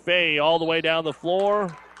Fahey. Fahey all the way down the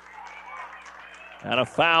floor. And a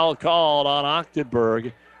foul called on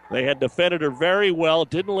Ochtenberg. They had defended her very well,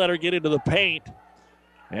 didn't let her get into the paint.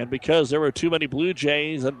 And because there were too many Blue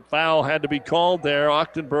Jays, a foul had to be called there.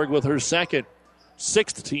 Ochtenberg with her 2nd,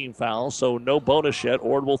 6th team foul, so no bonus yet.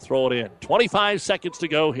 Ord will throw it in. 25 seconds to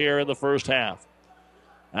go here in the first half.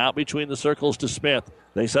 Out between the circles to Smith.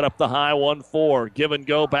 They set up the high 1-4. Give and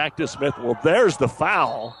go back to Smith. Well, there's the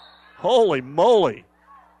foul. Holy moly.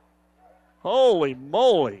 Holy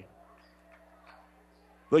moly.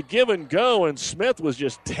 The give and go, and Smith was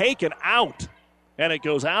just taken out. And it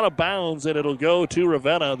goes out of bounds, and it'll go to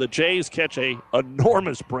Ravenna. The Jays catch a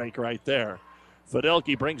enormous break right there.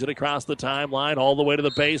 Fidelki brings it across the timeline all the way to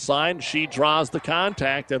the baseline. She draws the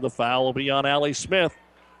contact, and the foul will be on Allie Smith.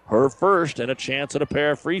 Her first, and a chance at a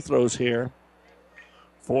pair of free throws here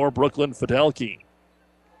for Brooklyn Fidelki.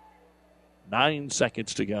 9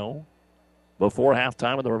 seconds to go before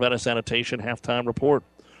halftime of the Ravenna Sanitation halftime report.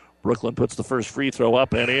 Brooklyn puts the first free throw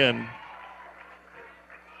up and in.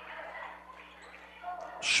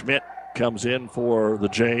 Schmidt comes in for the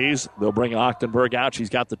Jays. They'll bring Ochtenberg out.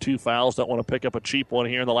 She's got the 2 fouls. Don't want to pick up a cheap one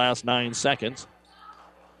here in the last 9 seconds.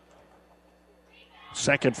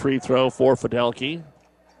 Second free throw for Fidelki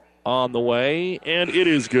on the way, and it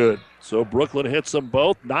is good. So Brooklyn hits them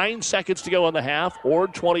both. 9 seconds to go in the half.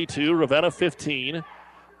 Ord 22, Ravenna 15.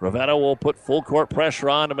 Ravenna will put full court pressure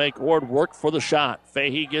on to make Ord work for the shot.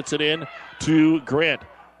 Fahey gets it in to Grint.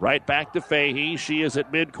 Right back to Fahey. She is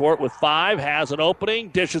at midcourt with 5, has an opening,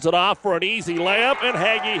 dishes it off for an easy layup, and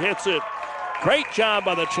Hagee hits it. Great job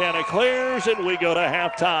by the Chanticleers, and we go to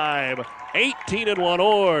halftime. 18-1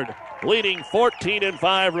 Ord, leading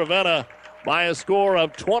 14-5 Ravenna by a score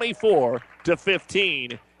of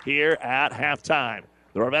 24-15 here at halftime.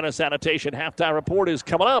 The Ravenna Sanitation halftime report is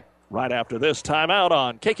coming up right after this timeout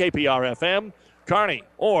on KKPR-FM, Kearney,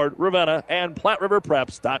 Ord, Ravenna, and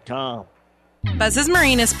PlatteRiverPreps.com. Buzz's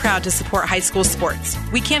Marine is proud to support high school sports.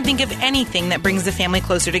 We can't think of anything that brings the family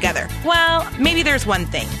closer together. Well, maybe there's one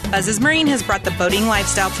thing. Buzz's Marine has brought the boating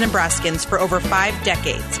lifestyle to Nebraskans for over 5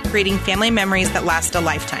 decades, creating family memories that last a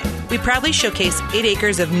lifetime. We proudly showcase 8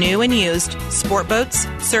 acres of new and used sport boats,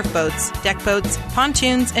 surf boats, deck boats,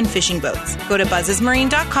 pontoons, and fishing boats. Go to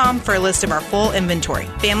buzzesmarine.com for a list of our full inventory.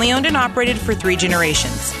 Family owned and operated for 3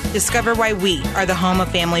 generations. Discover why we are the home of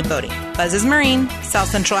family boating. Buzzes Marine, South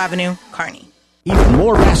Central Avenue, Kearney. Even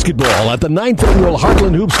more basketball at the 9th Annual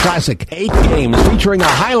Heartland Hoops Classic. 8 games featuring a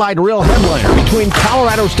highlight reel headliner between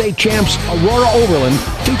Colorado State champs Aurora Overland,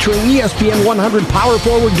 featuring ESPN 100 power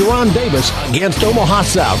forward Deron Davis, against Omaha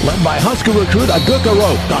South, led by Husker recruit Aguka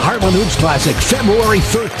Rope. The Heartland Hoops Classic, February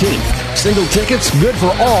 13th. Single tickets good for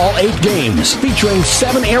all 8 games, featuring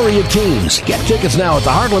 7 area teams. Get tickets now at the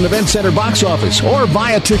Heartland Event Center box office or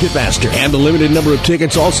via Ticketmaster. And a limited number of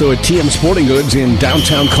tickets also at TM Sporting Goods in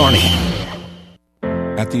downtown Kearney.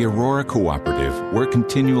 At the Aurora Cooperative, we're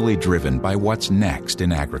continually driven by what's next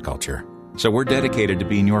in agriculture. So we're dedicated to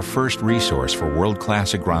being your first resource for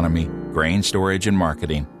world-class agronomy, grain storage and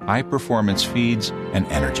marketing, high-performance feeds, and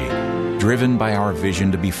energy. Driven by our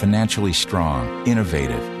vision to be financially strong,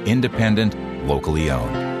 innovative, independent, locally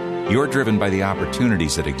owned. You're driven by the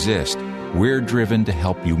opportunities that exist. We're driven to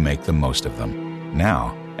help you make the most of them,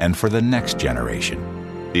 now and for the next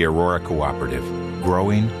generation. The Aurora Cooperative,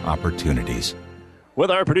 growing opportunities. With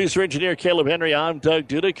our producer-engineer Caleb Henry, I'm Doug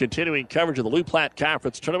Duda, continuing coverage of the Lou Platte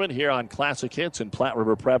Conference Tournament here on Classic Hits and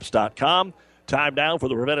PlatteRiverPreps.com. Time now for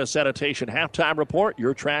the Ravenna Sanitation Halftime Report.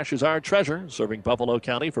 Your trash is our treasure, serving Buffalo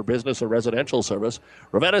County for business or residential service.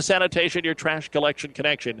 Ravenna Sanitation, your trash collection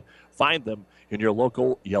connection. Find them in your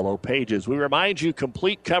local yellow pages. We remind you,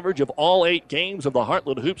 complete coverage of all 8 games of the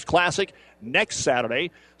Heartland Hoops Classic next Saturday.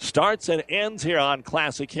 Starts and ends here on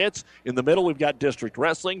Classic Hits. In the middle, we've got District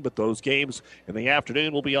Wrestling, but those games in the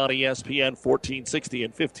afternoon will be on ESPN 1460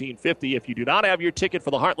 and 1550. If you do not have your ticket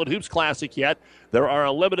for the Heartland Hoops Classic yet, there are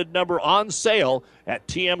a limited number on sale at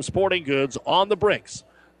TM Sporting Goods on the Brinks.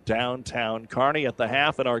 Downtown Kearney at the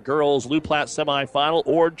half in our girls Lou Platte semifinal.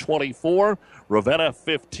 Ord 24, Ravenna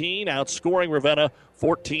 15, outscoring Ravenna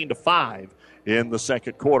 14-5 in the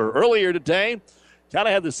second quarter. Earlier today, kind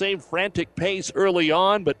of had the same frantic pace early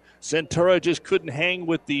on, but Centura just couldn't hang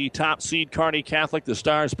with the top seed Kearney Catholic. The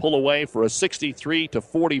Stars pull away for a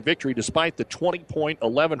 63-40 victory despite the 20-point,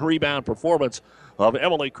 11-rebound performance of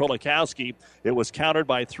Emily Krolikowski. It was countered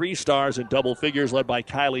by 3 Stars in double figures, led by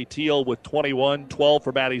Kylie Teal with 21, 12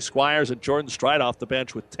 for Maddie Squires, and Jordan Stride off the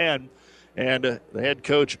bench with 10. And the head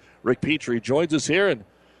coach, Rick Petrie, joins us here. And,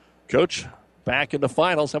 Coach, back in the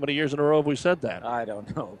finals, how many years in a row have we said that? I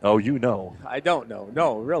don't know. Oh, you know. I don't know.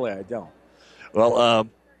 No, really, I don't. Well,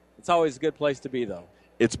 it's always a good place to be, though.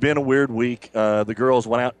 It's been a weird week. The girls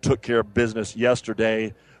went out and took care of business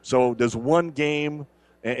yesterday. So does one game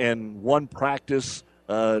and one practice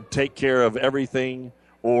take care of everything,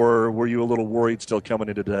 or were you a little worried still coming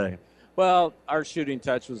in today? Well, our shooting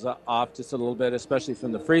touch was off just a little bit, especially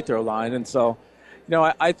from the free throw line. And so, you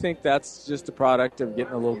know, I think that's just a product of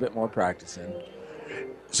getting a little bit more practice in.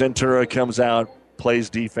 Centura comes out,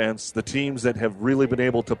 plays defense. The teams that have really been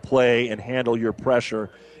able to play and handle your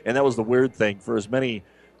pressure, and that was the weird thing, for as many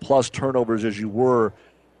plus turnovers as you were,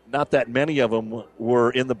 not that many of them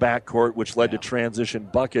were in the backcourt, which led to transition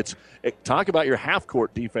buckets. Talk about your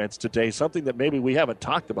half-court defense today, something that maybe we haven't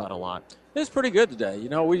talked about a lot. It's pretty good today. You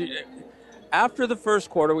know, after the first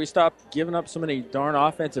quarter, we stopped giving up so many darn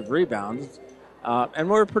offensive rebounds, and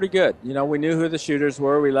we were pretty good. You know, we knew who the shooters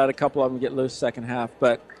were. We let a couple of them get loose second half.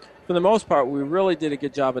 But for the most part, we really did a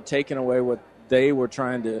good job of taking away what they were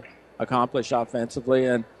trying to accomplish offensively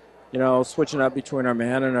and, you know, switching up between our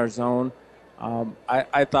man and our zone.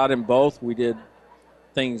 I thought in both we did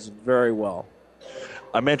things very well.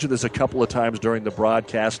 I mentioned this a couple of times during the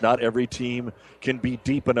broadcast. Not every team can be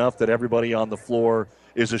deep enough that everybody on the floor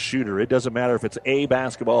is a shooter. It doesn't matter if it's A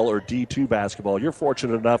basketball or D2 basketball. You're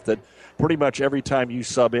fortunate enough that pretty much every time you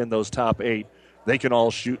sub in those top 8, they can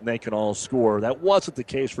all shoot and they can all score. That wasn't the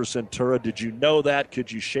case for Centura. Did you know that?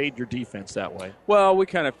 Could you shade your defense that way? Well, we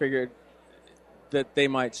kind of figured that they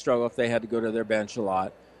might struggle if they had to go to their bench a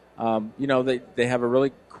lot. You know, they have a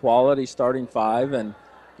really quality starting 5, and,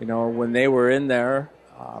 you know, when they were in there,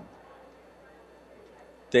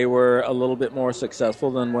 they were a little bit more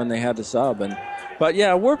successful than when they had to sub. But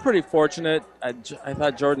yeah, we're pretty fortunate. I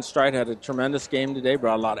thought Jordan Stride had a tremendous game today,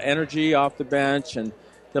 brought a lot of energy off the bench, and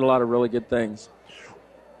did a lot of really good things.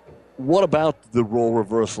 What about the role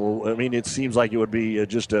reversal? I mean, it seems like it would be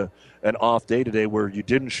just an off day today where you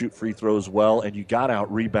didn't shoot free throws well and you got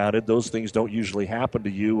out-rebounded. Those things don't usually happen to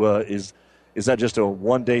you. Is that just a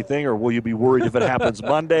one-day thing, or will you be worried if it happens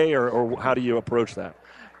Monday, or how do you approach that?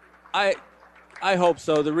 I hope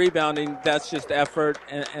so. The rebounding, that's just effort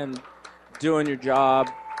and doing your job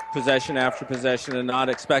possession after possession and not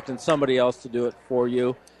expecting somebody else to do it for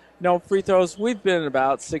you. free throws, we've been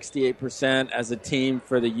about 68% as a team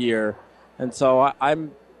for the year. And so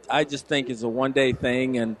I just think it's a one-day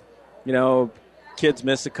thing. And, kids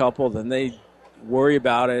miss a couple, then they worry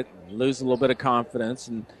about it, lose a little bit of confidence,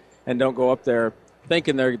 and don't go up there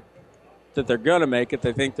thinking that they're going to make it.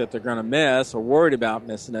 They think that they're going to miss or worried about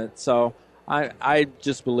missing it. So I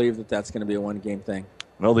just believe that that's going to be a one-game thing.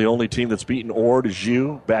 Well, the only team that's beaten Ord is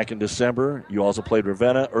you back in December. You also played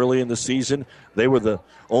Ravenna early in the season. They were the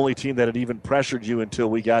only team that had even pressured you until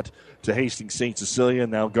we got to Hastings St. Cecilia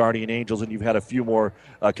and now Guardian Angels, and you've had a few more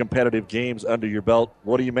competitive games under your belt.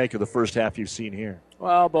 What do you make of the first half you've seen here?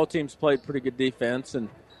 Well, both teams played pretty good defense, and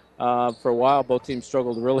for a while both teams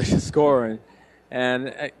struggled really to score.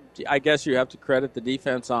 And I guess you have to credit the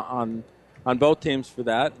defense on both teams for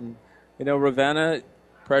that. And, Ravenna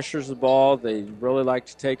pressures the ball. They really like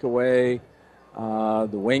to take away the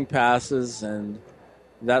wing passes and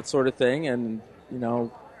that sort of thing. And,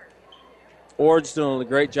 Ord's doing a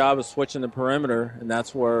great job of switching the perimeter, and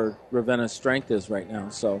that's where Ravenna's strength is right now.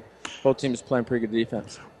 So both teams playing pretty good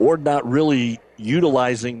defense. Ord not really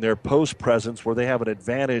utilizing their post presence where they have an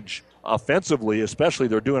advantage offensively, especially.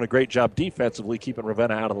 They're doing a great job defensively keeping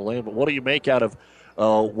Ravenna out of the lane. But what do you make out of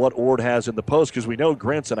what Ord has in the post? Because we know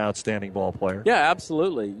Grant's an outstanding ball player. Yeah,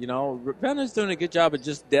 absolutely. Ravenna's doing a good job of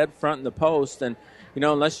just dead front in the post. And,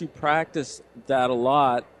 unless you practice that a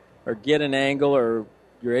lot or get an angle or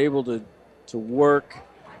you're able to work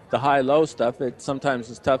the high-low stuff, it sometimes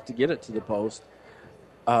is tough to get it to the post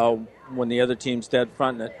when the other team's dead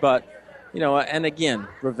fronting it. But, and again,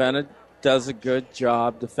 Ravenna does a good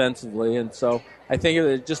job defensively. And so I think if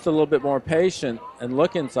they're just a little bit more patient and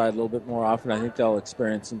look inside a little bit more often, I think they'll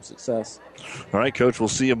experience some success. All right, Coach, we'll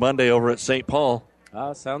see you Monday over at St. Paul.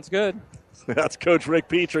 Sounds good. That's Coach Rick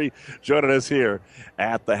Petrie joining us here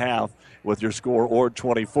at the half with your score, Ord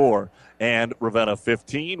 24 and Ravenna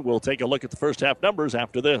 15. We'll take a look at the first half numbers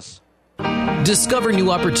after this. Discover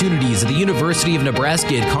new opportunities at the University of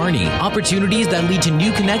Nebraska at Kearney. Opportunities that lead to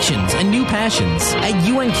new connections and new passions. At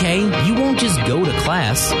UNK, you won't just go to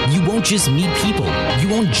class. You won't just meet people. You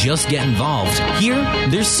won't just get involved. Here,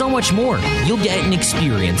 there's so much more. You'll get an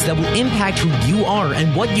experience that will impact who you are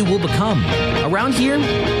and what you will become. Around here,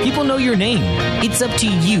 people know your name. It's up to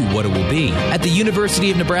you what it will be. At the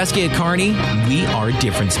University of Nebraska at Kearney, we are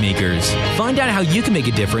difference makers. Find out how you can make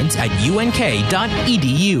a difference at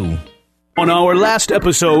unk.edu. On our last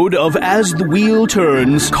episode of As the Wheel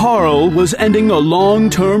Turns, Carl was ending a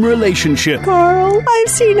long-term relationship. Carl, I've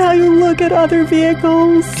seen how you look at other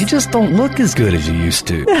vehicles. You just don't look as good as you used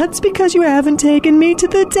to. That's because you haven't taken me to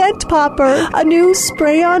the Dent Popper. A new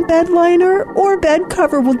spray-on bed liner or bed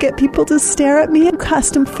cover will get people to stare at me, and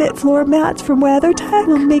custom-fit floor mats from WeatherTech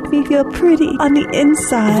will make me feel pretty on the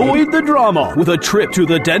inside. Avoid the drama with a trip to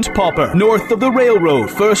the Dent Popper, north of the railroad,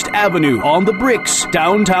 1st Avenue, on the Bricks,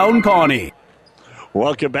 downtown Kearney.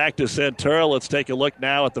 Welcome back to Centura. Let's take a look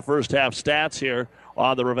now at the first half stats here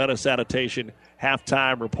on the Ravenna Sanitation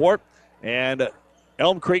halftime report. And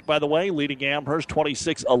Elm Creek, by the way, leading Amherst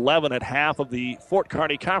 26-11 at half of the Fort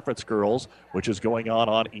Kearney Conference Girls, which is going on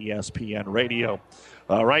ESPN Radio.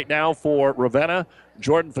 Right now for Ravenna,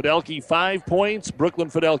 Jordan Fidelke, 5 points. Brooklyn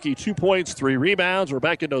Fidelke, 2 points, 3 rebounds.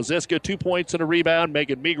 Rebecca Noziska, 2 points and a rebound.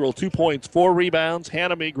 Megan Meagrel, 2 points, 4 rebounds.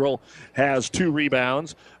 Hannah Meagrel has 2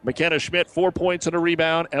 rebounds. McKenna Schmidt, 4 points and a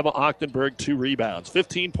rebound. Emma Ochtenberg, 2 rebounds.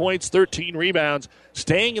 15 points, 13 rebounds.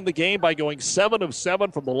 Staying in the game by going 7 of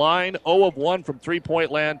 7 from the line, 0 of 1 from three-point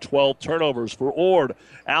land, 12 turnovers for Ord.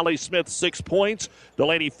 Allie Smith, 6 points.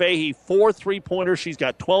 Delaney Fahey, 4 3-pointers. She's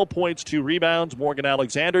got 12 points, 2 rebounds. Morgan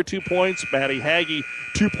Alexander, 2 points. Maddie Hagee,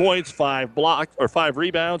 2 points, 5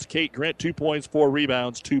 rebounds. Kate Grint, 2 points, 4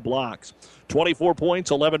 rebounds, 2 blocks. 24 points,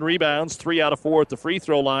 11 rebounds, 3 out of 4 at the free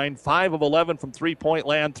throw line, 5 of 11 from three-point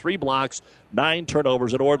land, 3 blocks, 9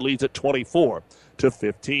 turnovers, and Ord leads at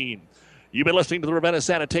 24-15. You've been listening to the Ravenna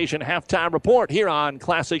Sanitation halftime report here on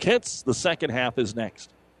Classic Hits. The second half is next.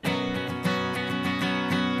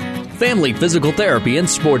 Family Physical Therapy and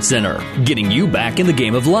Sports Center, getting you back in the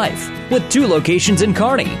game of life. With 2 locations in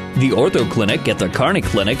Kearney, the Ortho Clinic at the Kearney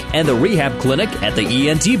Clinic and the Rehab Clinic at the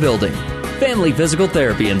ENT Building. Family Physical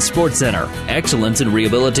Therapy and Sports Center, excellence in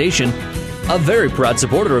rehabilitation. A very proud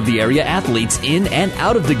supporter of the area athletes in and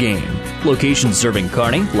out of the game. Locations serving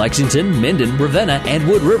Kearney, Lexington, Minden, Ravenna, and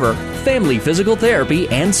Wood River. Family Physical Therapy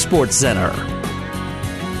and Sports Center.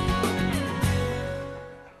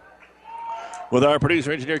 With our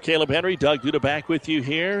producer engineer Caleb Henry, Doug Duda back with you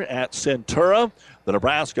here at Centura. The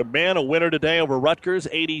Nebraska men a winner today over Rutgers,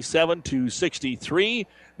 87-63.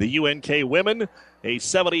 The UNK women a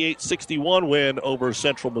 78-61 win over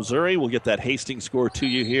Central Missouri. We'll get that Hastings score to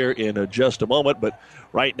you here in just a moment. But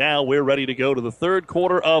right now we're ready to go to the third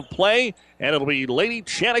quarter of play, and it'll be Lady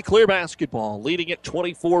Chanticleer basketball leading at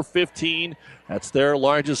 24-15. That's their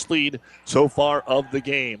largest lead so far of the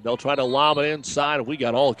game. They'll try to lob it inside. We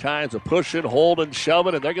got all kinds of pushing, holding,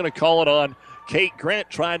 shoving, and they're going to call it on Kate Grant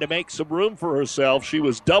trying to make some room for herself. She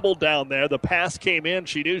was doubled down there. The pass came in.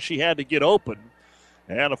 She knew she had to get open.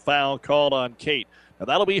 And a foul called on Kate. Now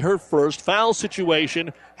that'll be her first foul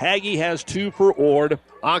situation. Haggie has 2 for Ord.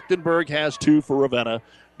 Ochtenberg has 2 for Ravenna.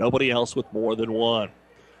 Nobody else with more than 1.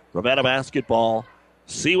 Ravenna basketball.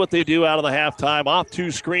 See what they do out of the halftime. Off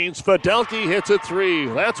 2 screens. Fidelki hits a 3.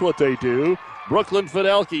 That's what they do. Brooklyn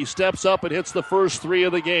Fidelki steps up and hits the first 3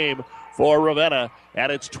 of the game for Ravenna.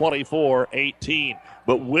 And it's 24-18.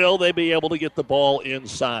 But will they be able to get the ball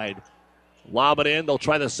inside? Lob it in. They'll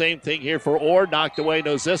try the same thing here for Ord. Knocked away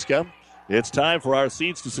Noziska. It's time for our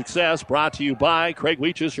Seeds to Success, brought to you by Craig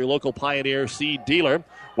Weeches, your local Pioneer seed dealer.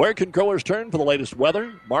 Where can growers turn for the latest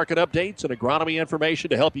weather, market updates, and agronomy information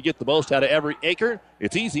to help you get the most out of every acre?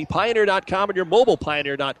 It's easy. Pioneer.com and your mobile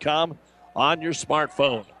Pioneer.com on your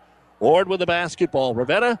smartphone. Ord with the basketball.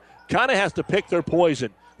 Ravenna kind of has to pick their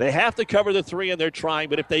poison. They have to cover the 3, and they're trying,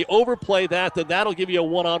 but if they overplay that, then that'll give you a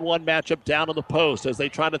one-on-one matchup down on the post as they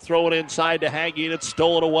try to throw it inside to Haggie, and it's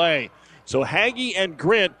stolen away. So Haggie and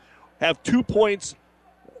Grint have 2 points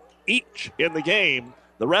each in the game.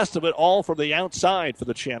 The rest of it all from the outside for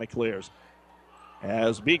the Chanticleers.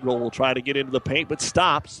 As Meagrel will try to get into the paint, but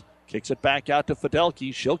stops. Kicks it back out to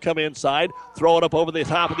Fidelki. She'll come inside, throw it up over the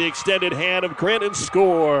top of the extended hand of Grint and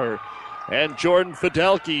score. And Jordan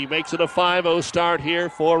Fidelki makes it a 5-0 start here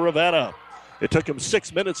for Ravenna. It took him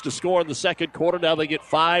 6 minutes to score in the second quarter. Now they get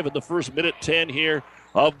 5 in the first minute 10 here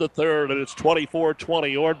of the third. And it's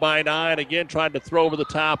 24-20. Ord by 9. Again trying to throw over the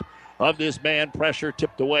top of this man. Pressure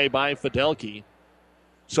tipped away by Fidelki.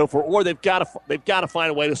 So for Ord, they've got to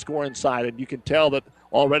find a way to score inside. And you can tell that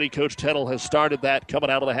already Coach Tennell has started that coming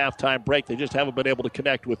out of the halftime break. They just haven't been able to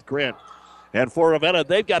connect with Grint. And for Ravenna,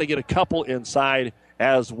 they've got to get a couple inside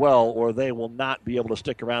as well, or they will not be able to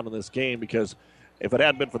stick around in this game, because if it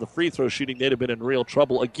hadn't been for the free throw shooting, they'd have been in real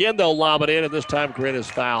trouble. Again, they'll lob it in, and this time Grint is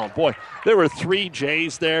fouled. Boy, there were 3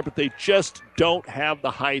 J's there, but they just don't have the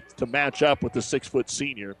height to match up with the 6-foot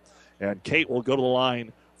senior. And Kate will go to the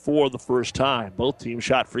line for the first time. Both teams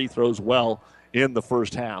shot free throws well in the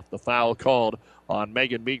first half. The foul called on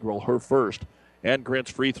Megan Meagrel, her first, and Grint's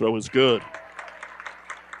free throw is good.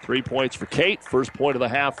 3 points for Kate. First point of the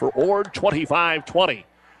half for Ord, 25-20.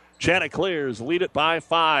 Chanticleers lead it by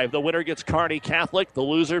 5. The winner gets Kearney Catholic. The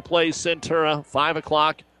loser plays Centura, 5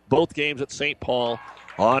 o'clock. Both games at St. Paul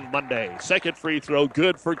on Monday. Second free throw,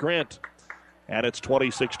 good for Grint. And it's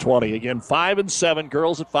 26-20. Again, 5 and 7.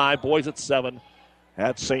 Girls at 5, boys at 7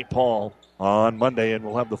 at St. Paul on Monday. And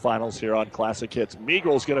we'll have the finals here on Classic Hits.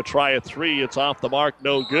 Meagrel's going to try a 3. It's off the mark,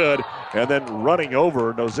 no good. And then running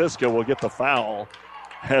over, Noziska will get the foul,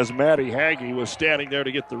 as Maddie Haggie was standing there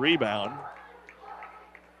to get the rebound.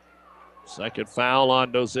 Second foul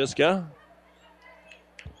on Noziska.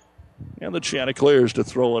 And the Chanticleers to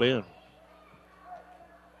throw it in.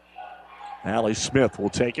 Allie Smith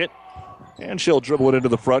will take it. And she'll dribble it into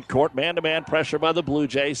the front court. Man-to-man pressure by the Blue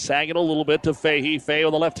Jays. Sagging a little bit to Fahey. Fahey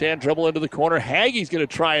with the left-hand dribble into the corner. Haggie's going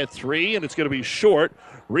to try a 3, and it's going to be short.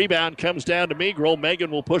 Rebound comes down to Meagrel. Megan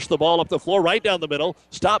will push the ball up the floor right down the middle.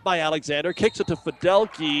 Stopped by Alexander. Kicks it to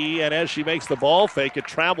Fidelki, and as she makes the ball fake, a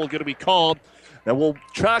travel going to be called. And we'll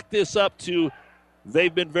chalk this up to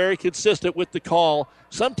they've been very consistent with the call.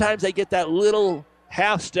 Sometimes they get that little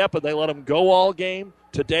half step and they let them go all game.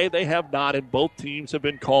 Today they have not, and both teams have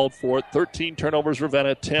been called for it. 13 turnovers,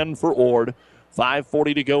 Ravenna, 10 for Ord.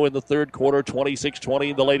 5:40 to go in the third quarter,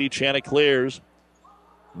 26-20, the Lady Chanticleers.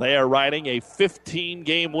 They are riding a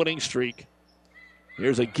 15-game winning streak.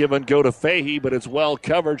 Here's a give and go to Fahey, but it's well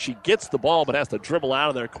covered. She gets the ball, but has to dribble out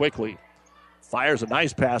of there quickly. Fires a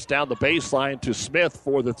nice pass down the baseline to Smith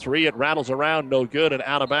for the 3. It rattles around, no good, and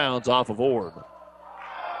out of bounds off of Ord.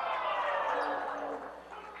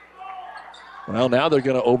 Well, now they're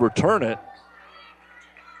going to overturn it.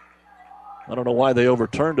 I don't know why they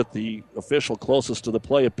overturned it. The official closest to the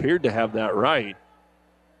play appeared to have that right.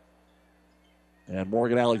 And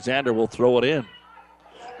Morgan Alexander will throw it in.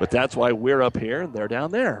 But that's why we're up here and they're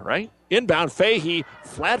down there, right? Inbound, Fahey,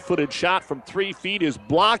 flat-footed shot from 3 feet is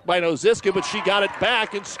blocked by Noziska, but she got it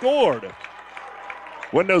back and scored.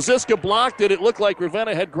 When Noziska blocked it, it looked like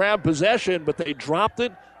Ravenna had grabbed possession, but they dropped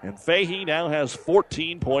it. And Fahey now has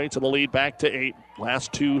 14 points and the lead back to 8.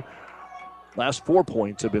 Last 2 Last 4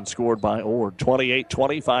 points have been scored by Ord.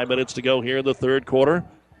 28-20, 5 minutes to go here in the third quarter.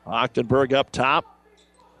 Ochtenberg up top.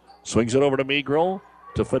 Swings it over to Migro,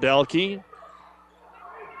 to Fidelki.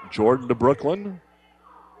 Jordan to Brooklyn.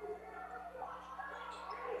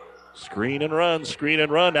 Screen and run.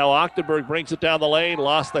 Now Ochtenberg brings it down the lane,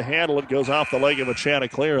 lost the handle. It goes off the leg of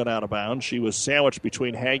Chanticleer and out of bounds. She was sandwiched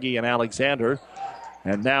between Hagee and Alexander.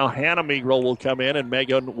 And now Hannah Migro will come in and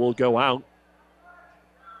Megan will go out.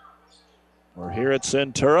 We're here at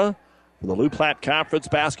Centura for the Lou Platte Conference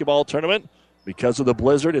Basketball Tournament. Because of the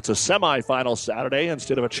blizzard, it's a semifinal Saturday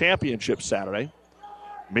instead of a championship Saturday.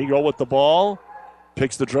 Migro with the ball.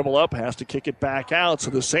 Picks the dribble up, has to kick it back out. So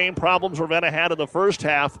the same problems Ravenna had in the first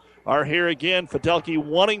half are here again. Fidelki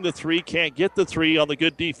wanting the three, can't get the three on the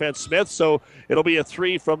good defense, Smith. So it'll be a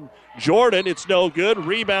three from Jordan. It's no good.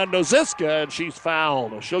 Rebound, Noziska, and she's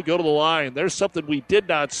fouled. She'll go to the line. There's something we did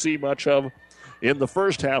not see much of in the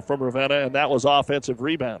first half from Ravenna, and that was offensive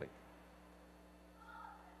rebounding.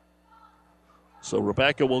 So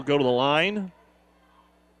Rebecca will go to the line.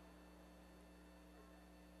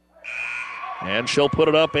 And she'll put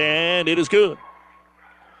it up, and it is good.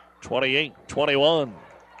 28-21.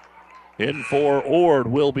 In for Ord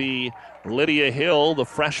will be Lydia Hill, the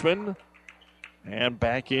freshman. And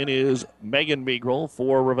back in is Megan Migro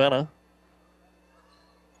for Ravenna.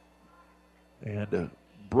 And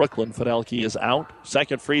Brooklyn Fidelki is out.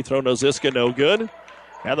 Second free throw, Noziska, no good.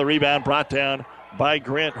 And the rebound brought down by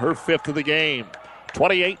Grant, her fifth of the game.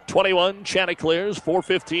 28-21, Chanticleers,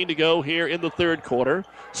 4:15 to go here in the third quarter.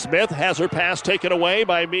 Smith has her pass taken away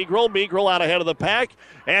by Migro. Migro out ahead of the pack,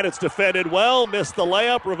 and it's defended well. Missed the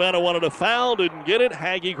layup. Ravenna wanted a foul, didn't get it.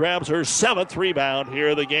 Hagee grabs her seventh rebound here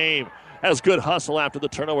in the game. Has good hustle after the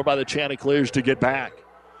turnover by the Chanticleers to get back.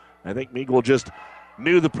 I think Migro just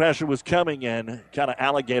knew the pressure was coming and kind of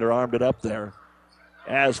alligator armed it up there.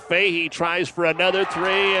 As Fahey tries for another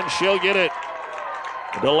three, and she'll get it.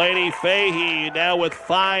 Delaney Fahey now with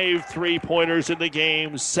 5 3-pointers in the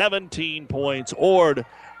game, 17 points. Ord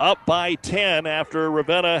up by 10 after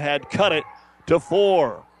Ravenna had cut it to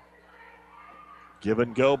 4. Give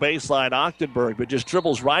and go baseline, Ochtenberg, but just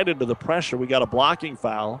dribbles right into the pressure. We got a blocking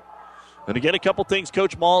foul. And again, a couple things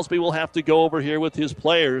Coach Malsby will have to go over here with his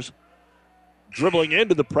players. Dribbling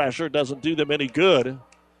into the pressure doesn't do them any good,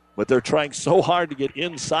 but they're trying so hard to get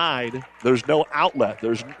inside. There's no outlet.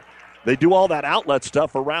 They do all that outlet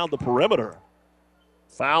stuff around the perimeter.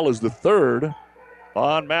 Foul is the third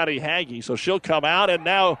on Maddie Hagee, so she'll come out, and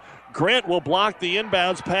now Grant will block the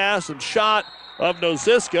inbounds pass and shot of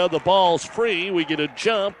Noziska. The ball's free. We get a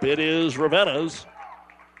jump. It is Ravenna's.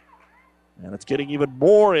 And it's getting even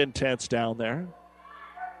more intense down there.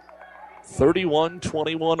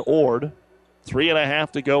 31-21 Ord.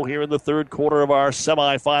 3.5 to go here in the third quarter of our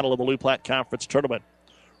semifinal of the Lou Platte Conference Tournament.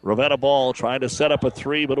 Ravenna ball trying to set up a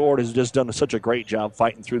three, but Ord has just done such a great job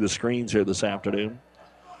fighting through the screens here this afternoon.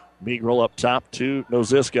 Migro up top to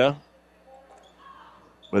Noziska.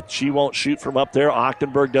 But she won't shoot from up there.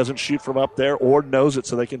 Ochtenberg doesn't shoot from up there. Ord knows it,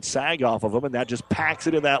 so they can sag off of him, and that just packs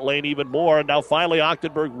it in that lane even more. And now finally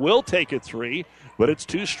Ochtenberg will take a three, but it's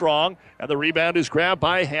too strong, and the rebound is grabbed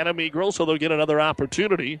by Hannah Migro, so they'll get another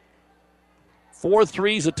opportunity. 4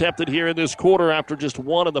 threes attempted here in this quarter after just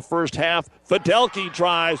one in the first half. Fidelki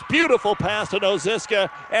drives. Beautiful pass to Noziska,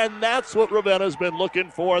 and that's what Ravenna's been looking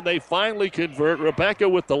for, and they finally convert. Rebecca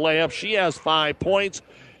with the layup. She has 5 points,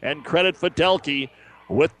 and credit Fidelki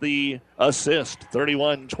with the assist.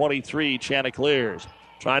 31-23 Chanticleers.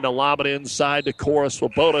 Trying to lob it inside to Cora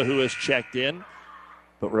Swoboda, who has checked in,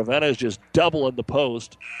 but Ravenna is just doubling the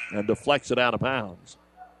post and deflects it out of bounds.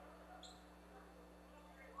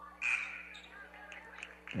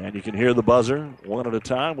 And you can hear the buzzer one at a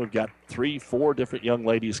time. We've got 3-4 different young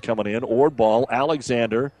ladies coming in. Ord ball,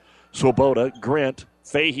 Alexander, Swoboda, Grant,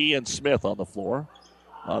 Fahey, and Smith on the floor.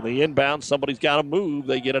 On the inbound, somebody's got to move.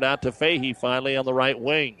 They get it out to Fahey finally on the right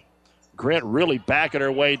wing. Grant really backing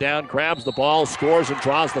her way down, grabs the ball, scores, and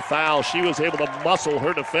draws the foul. She was able to muscle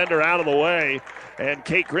her defender out of the way. And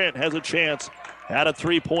Kate Grant has a chance at a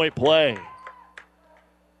 3-point play.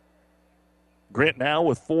 Grant now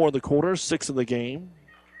with 4 in the quarter, 6 in the game.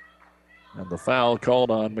 And the foul called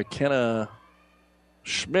on McKenna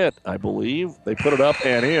Schmidt, I believe. They put it up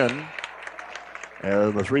and in.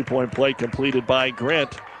 And the 3-point play completed by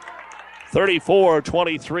Grant.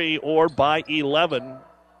 34-23, or by 11.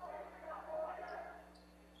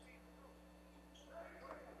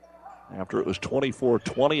 After it was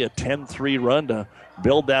 24-20, a 10-3 run to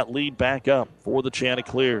build that lead back up for the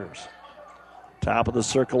Chanticleers. Top of the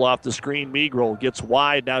circle off the screen. Migro gets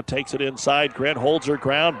wide, now takes it inside. Grant holds her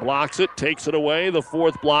ground, blocks it, takes it away. The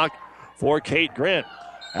fourth block for Kate Grant.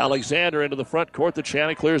 Alexander into the front court. The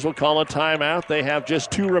Chanticleers will call a timeout. They have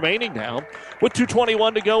just 2 remaining now with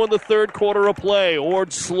 2:21 to go in the third quarter of play.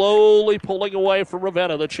 Ord slowly pulling away from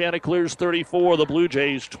Ravenna. The Chanticleers 34, the Blue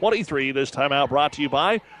Jays 23. This timeout brought to you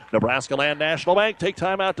by Nebraska Land National Bank. Take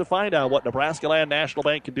time out to find out what Nebraska Land National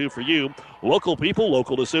Bank can do for you. Local people,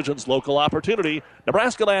 local decisions, local opportunity.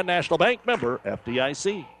 Nebraska Land National Bank, member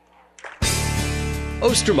FDIC.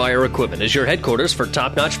 Ostermeyer Equipment is your headquarters for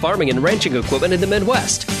top-notch farming and ranching equipment in the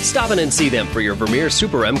Midwest. Stop in and see them for your Vermeer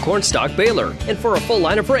Super M cornstalk baler and for a full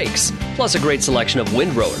line of rakes, plus a great selection of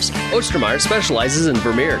windrowers. Ostermeyer specializes in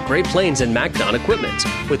Vermeer, Great Plains, and MacDon equipment.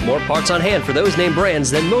 With more parts on hand for those name brands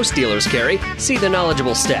than most dealers carry, see the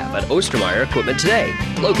knowledgeable staff at Ostermeyer Equipment today.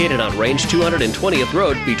 Located on Range 220th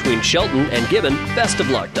Road between Shelton and Gibbon, best of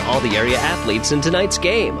luck to all the area athletes in tonight's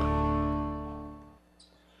game.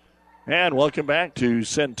 And welcome back to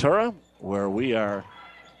Centura, where we are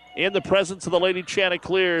in the presence of the Lady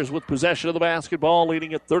Chanticleers with possession of the basketball,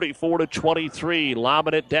 leading at 34-23.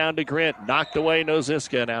 Lobbing it down to Grint. Knocked away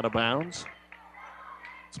Noziska and out of bounds.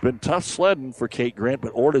 It's been tough sledding for Kate Grint,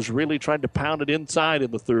 but Ord has really tried to pound it inside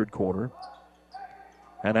in the third quarter.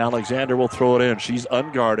 And Alexander will throw it in. She's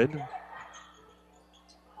unguarded.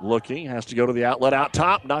 Looking, has to go to the outlet out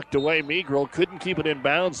top. Knocked away Meagrel. Couldn't keep it in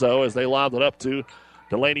bounds, though, as they lobbed it up to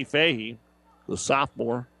Delaney Fahey, the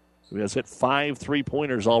sophomore, who has hit 5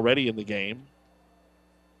 3-pointers already in the game.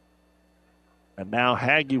 And now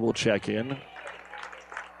Haggie will check in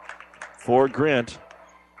for Grint.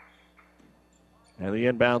 And the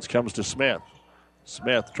inbounds comes to Smith.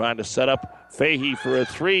 Smith trying to set up Fahey for a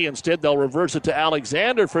 3. Instead, they'll reverse it to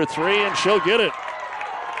Alexander for 3, and she'll get it.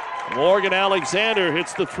 Morgan Alexander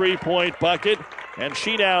hits the 3-point bucket, and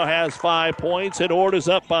she now has 5 points, and Ord is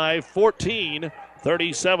up by 14.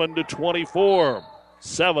 37-24.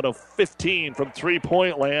 7 of 15 from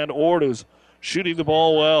three-point land. Ord is shooting the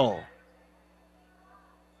ball well.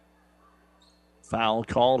 Foul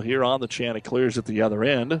called here on the Chanticleers at the other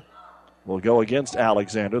end. Will go against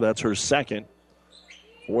Alexander. That's her second.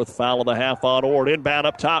 4th foul of the half on Ord. Inbound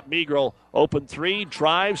up top. Meagrel open 3.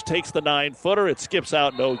 Drives. Takes the 9-footer. It skips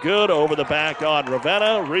out no good. Over the back on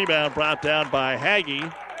Ravenna. Rebound brought down by Haggie.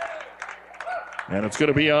 And it's going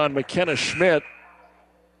to be on McKenna Schmidt.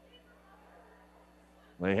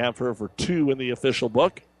 They have her for 2 in the official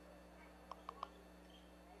book.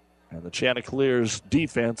 And the Chanticleers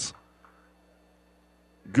defense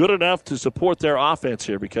good enough to support their offense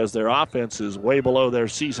here because their offense is way below their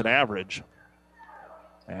season average.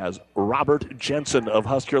 As Robert Jensen of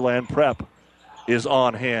Huskerland Prep is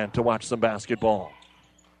on hand to watch some basketball.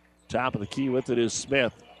 Top of the key with it is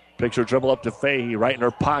Smith. Picture dribble up to Fahey. Right in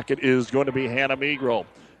her pocket is going to be Hannah Meagrel.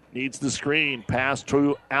 Needs the screen. Pass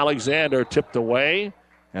to Alexander. Tipped away.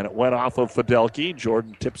 And it went off of Fidelki.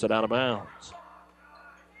 Jordan tips it out of bounds.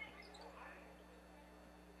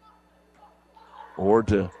 Ord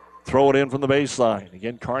to throw it in from the baseline.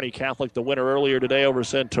 Again, Kearney Catholic the winner earlier today over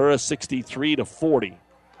Centura, 63-40.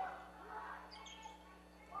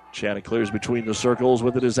 Chanticleers between the circles.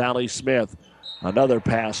 With it is Allie Smith. Another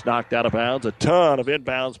pass knocked out of bounds. A ton of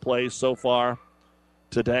inbounds plays so far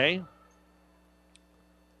today.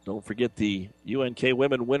 Don't forget the UNK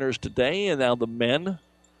women winners today, and now the men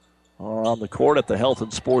are on the court at the Health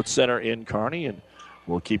and Sports Center in Kearney, and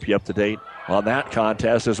we'll keep you up to date on that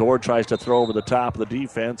contest as Ord tries to throw over the top of the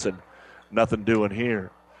defense, and nothing doing here.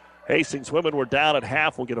 Hastings women were down at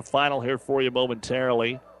half. We'll get a final here for you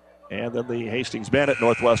momentarily, and then the Hastings men at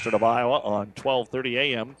Northwestern of Iowa on 12:30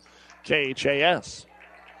 a.m. KHAS.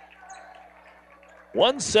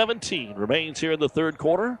 1:17 remains here in the third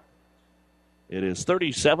quarter. It is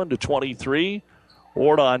 37-23.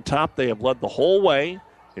 Ord on top. They have led the whole way.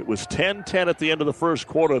 It was 10-10 at the end of the first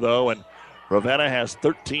quarter, though, and Ravenna has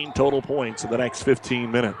 13 total points in the next 15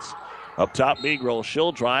 minutes. Up top, Meagrel.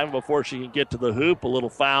 She'll drive before she can get to the hoop. A little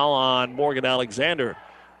foul on Morgan Alexander,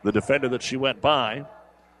 the defender that she went by.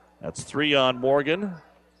 That's 3 on Morgan.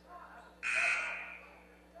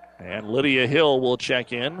 And Lydia Hill will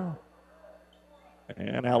check in.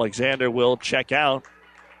 And Alexander will check out.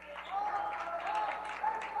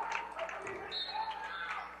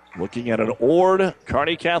 Looking at an Ord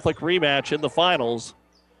Kearney Catholic rematch in the finals.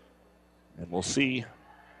 And we'll see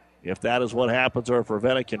if that is what happens or if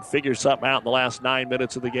Ravenna can figure something out in the last 9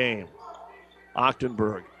 minutes of the game.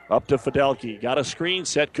 Ochtenberg up to Fidelki. Got a screen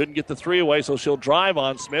set. Couldn't get the 3 away, so she'll drive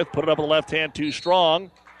on Smith. Put it up with the left hand too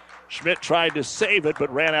strong. Schmidt tried to save it,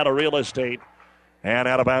 but ran out of real estate. And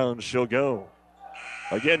out of bounds she'll go.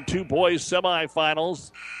 Again, 2 boys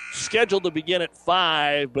semifinals. Scheduled to begin at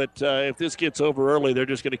 5, but if this gets over early, they're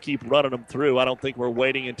just going to keep running them through. I don't think we're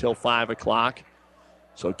waiting until 5 o'clock.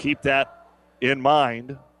 So keep that in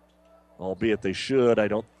mind, albeit they should. I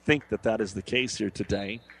don't think that is the case here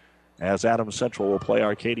today, as Adams Central will play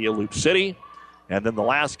Arcadia Loop City. And then the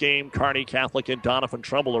last game, Kearney Catholic and Doniphan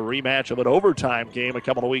Trumbull, a rematch of an overtime game a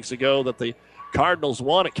couple of weeks ago that the Cardinals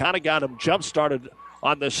won. It kind of got them jump-started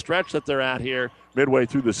on the stretch that they're at here midway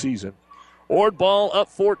through the season. Ord ball up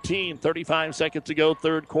 14, 35 seconds to go,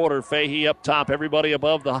 third quarter. Fahey up top, everybody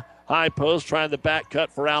above the high post, trying the back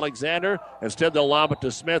cut for Alexander. Instead, they'll lob it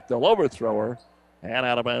to Smith. They'll overthrow her, and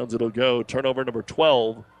out of bounds it'll go. Turnover number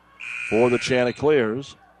 12 for the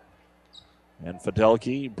Chanticleers. And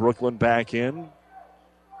Fidelki, Brooklyn back in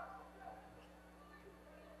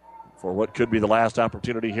for what could be the last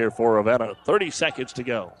opportunity here for Ravenna. 30 seconds to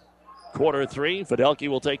go. Quarter three, Fidelki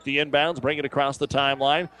will take the inbounds, bring it across the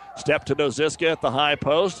timeline. Step to Noziska at the high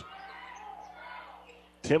post.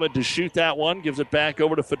 Timid to shoot that one, gives it back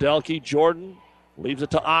over to Fidelki. Jordan leaves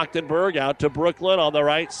it to Ochtenberg, out to Brooklyn on the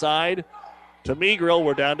right side. To Megril,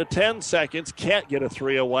 we're down to 10 seconds. Can't get a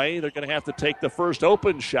three away. They're going to have to take the first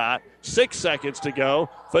open shot. 6 seconds to go.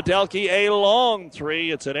 Fidelki, a long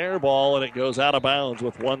three. It's an air ball, and it goes out of bounds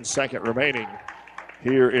with 1 second remaining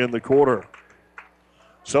here in the quarter.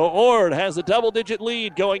 So Ord has a double-digit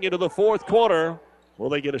lead going into the fourth quarter. Will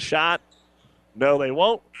they get a shot? No, they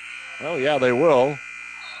won't. Oh, yeah, they will.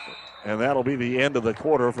 And that'll be the end of the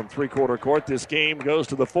quarter from three-quarter court. This game goes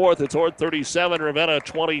to the fourth. It's Ord 37, Ravenna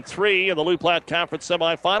 23 in the Lou Platte Conference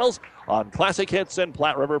semifinals on Classic Hits and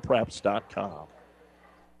PlatteRiverPreps.com.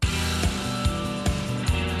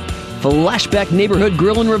 Flashback Neighborhood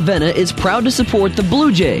Grill in Ravenna is proud to support the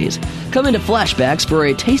Blue Jays. Come into Flashbacks for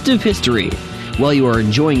a taste of history. While you are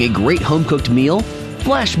enjoying a great home-cooked meal,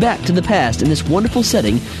 flash back to the past in this wonderful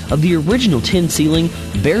setting of the original tin ceiling,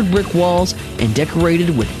 bared brick walls, and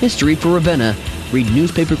decorated with history for Ravenna. Read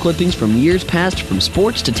newspaper clippings from years past, from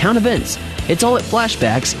sports to town events. It's all at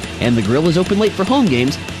Flashbacks, and the grill is open late for home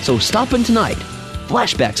games, so stop in tonight.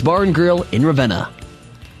 Flashbacks Bar and Grill in Ravenna.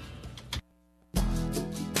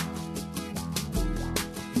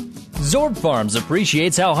 Zorb Farms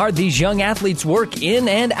appreciates how hard these young athletes work in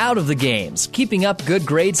and out of the games. Keeping up good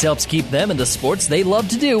grades helps keep them in the sports they love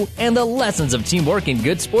to do, and the lessons of teamwork and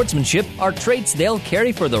good sportsmanship are traits they'll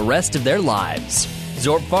carry for the rest of their lives.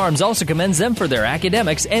 Zorb Farms also commends them for their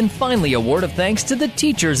academics, and finally a word of thanks to the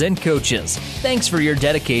teachers and coaches. Thanks for your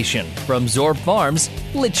dedication. From Zorb Farms,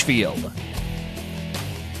 Litchfield.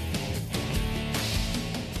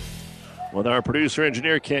 With our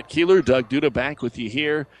producer-engineer Kent Keeler, Doug Duda back with you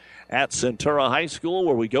here at Centura High School,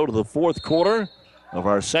 where we go to the fourth quarter of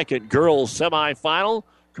our second girls semifinal.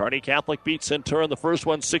 Kearney Catholic beats Centura in the first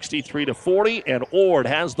one 63-40, and Ord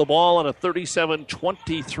has the ball in a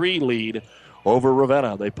 37-23 lead over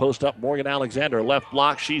Ravenna. They post up Morgan Alexander, left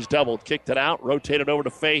block, she's doubled, kicked it out, rotated over to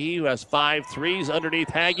Fahey, who has 5 threes underneath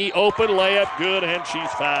Hagee, open layup, good, and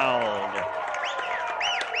she's fouled.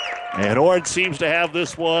 And Ord seems to have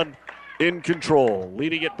this one in control,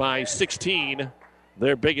 leading it by 16.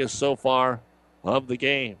 Their biggest so far of the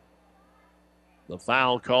game. The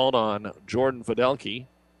foul called on Jordan Fidelki.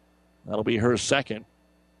 That'll be her second.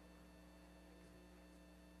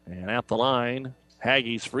 And at the line,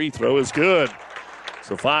 Hagee's free throw is good.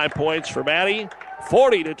 So 5 points for Maddie.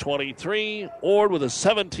 40-23. Ord with a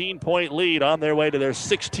 17-point lead on their way to their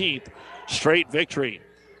 16th straight victory.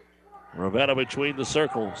 Ravenna between the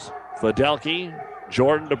circles. Fidelki,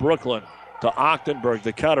 Jordan to Brooklyn, to Ochtenberg,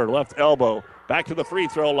 the cutter, left elbow. Back to the free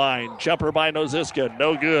throw line. Jumper by Noziska.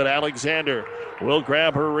 No good. Alexander will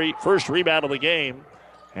grab her first rebound of the game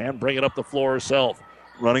and bring it up the floor herself.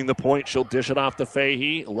 Running the point, she'll dish it off to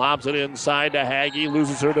Fahey. Lobs it inside to Hagee.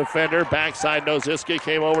 Loses her defender. Backside Noziska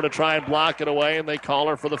came over to try and block it away, and they call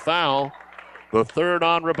her for the foul. The third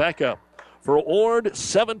on Rebecca. For Ord,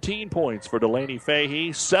 17 points for Delaney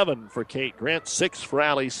Fahey, 7 for Kate Grant, 6 for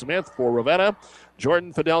Allie Smith. For Ravenna,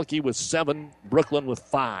 Jordan Fidelki with 7, Brooklyn with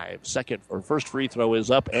 5. First free throw is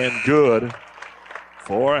up and good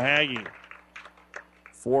for Hagee.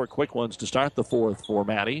 4 quick ones to start the fourth for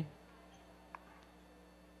Maddie.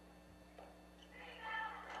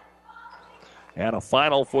 And a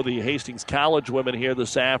final for the Hastings College women here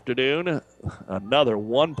this afternoon. Another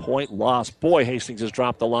 1-point loss. Boy, Hastings has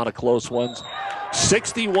dropped a lot of close ones.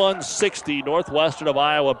 61-60, Northwestern of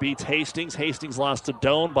Iowa beats Hastings. Hastings lost to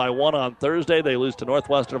Doane by 1 on Thursday. They lose to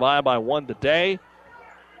Northwestern of Iowa by 1 today.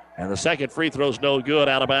 And the second free throw's no good,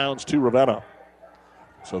 out of bounds to Ravenna.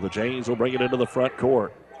 So the Jays will bring it into the front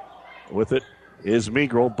court. With it is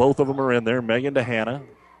Megril. Both of them are in there. Megan to Hannah.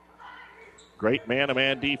 Great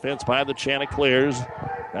man-to-man defense by the Chanticleers.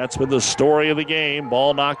 That's been the story of the game.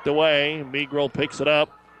 Ball knocked away. Megril picks it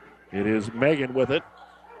up. It is Megan with it.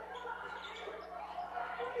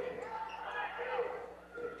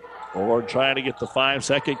 Ord trying to get the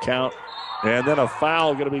 5-second count. And then a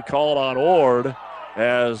foul going to be called on Ord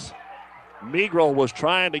as Meagrel was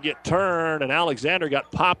trying to get turned, and Alexander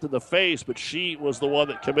got popped in the face, but she was the one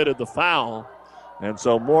that committed the foul. And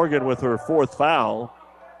so Morgan with her 4th foul.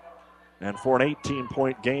 And for an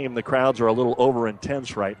 18-point game, the crowds are a little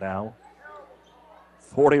over-intense right now.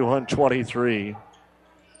 41-23.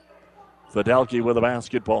 Fidelki with the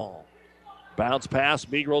basketball. Bounce pass,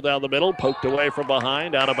 Meagrel down the middle, poked away from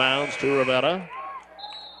behind, out of bounds to Ravenna.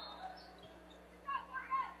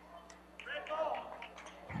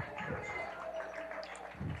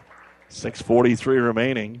 .6:43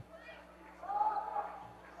 remaining.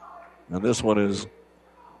 And this one is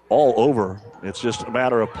all over. It's just a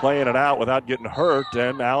matter of playing it out without getting hurt.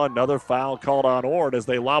 And now another foul called on Ord as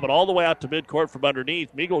they lob it all the way out to midcourt from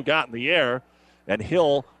underneath. Meagrel got in the air, and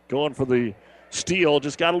Hill going for the steal,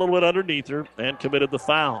 just got a little bit underneath her and committed the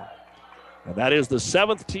foul. And that is the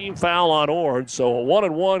 7th team foul on Ord. So a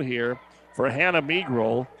 1-and-1 here for Hannah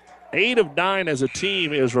Meagrel. 8 of 9 as a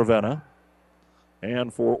team is Ravenna.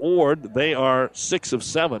 And for Ord, they are 6 of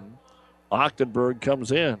 7. Ochtenberg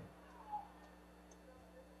comes in.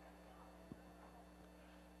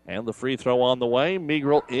 And the free throw on the way.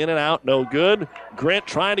 Meagrel in and out, no good. Grant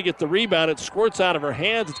trying to get the rebound. It squirts out of her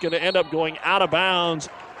hands. It's going to end up going out of bounds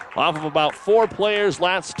off of about 4 players.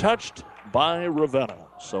 Last touched by Ravenna.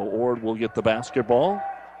 So Ord will get the basketball.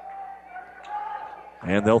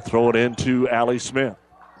 And they'll throw it into Allie Smith,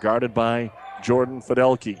 guarded by Jordan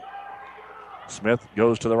Fidelki. Smith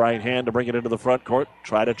goes to the right hand to bring it into the front court.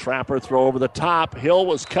 Try to trap her, throw over the top. Hill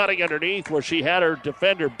was cutting underneath where she had her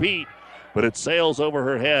defender beat, but it sails over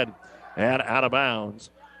her head and out of bounds.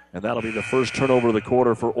 And that'll be the first turnover of the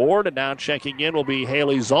quarter for Ord. And now checking in will be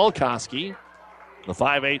Haley Zolkowski. The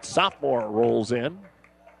 5'8 sophomore rolls in.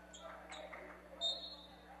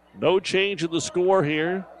 No change in the score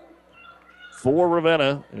here for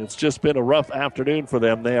Ravenna. It's just been a rough afternoon for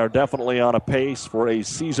them. They are definitely on a pace for a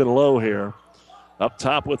season low here. Up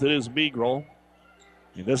top with it is Meagrel.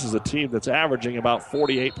 And this is a team that's averaging about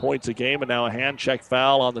 48 points a game, and now a hand check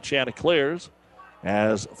foul on the Chanticleers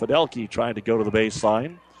as Fidelki trying to go to the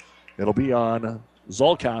baseline. It'll be on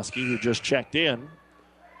Zolkowski, who just checked in.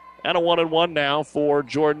 And a 1-and-1 now for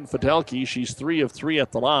Jordan Fidelki. She's 3 of 3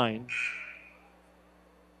 at the line.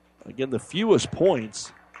 Again, the fewest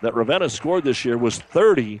points that Ravenna scored this year was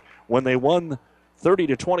 30 when they won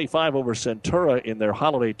 30-25 over Centura in their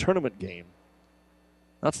holiday tournament game.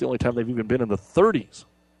 That's the only time they've even been in the 30s.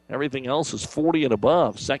 Everything else is 40 and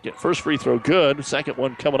above. First free throw good. Second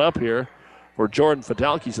one coming up here for Jordan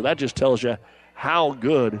Fidelki. So that just tells you how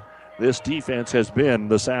good this defense has been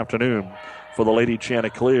this afternoon for the Lady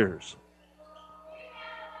Chanticleers.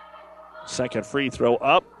 Second free throw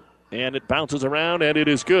up, and it bounces around, and it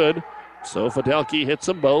is good. So Fidelki hits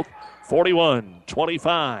them both.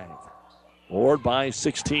 41-25. Ord by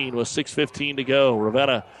 16 with 6:15 to go.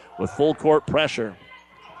 Ravenna with full court pressure.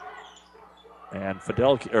 And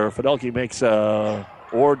Fidelki makes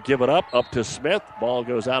Ord give it up to Smith. Ball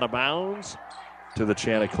goes out of bounds to the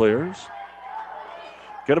Chanticleers.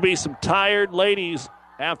 Going to be some tired ladies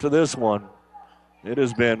after this one. It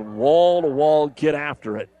has been wall-to-wall, get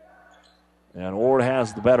after it. And Ord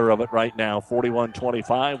has the better of it right now,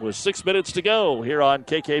 41-25 with 6 minutes to go here on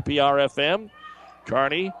KKPR-FM.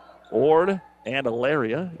 Kearney, Ord, and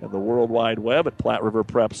Elaria, and the World Wide Web at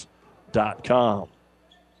PlatteRiverPreps.com.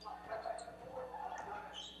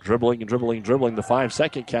 Dribbling. The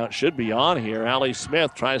 5-second count should be on here. Allie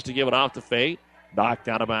Smith tries to give it off the fade. Knocked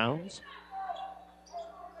out of bounds.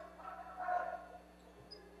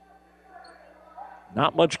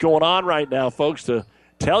 Not much going on right now, folks, to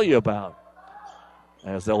tell you about,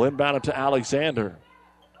 as they'll inbound it to Alexander.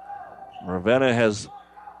 Ravenna has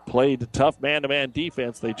played tough man-to-man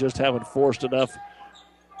defense. They just haven't forced enough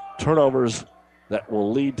turnovers that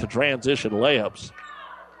will lead to transition layups.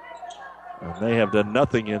 And they have done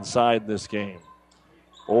nothing inside this game.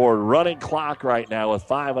 Or running clock right now with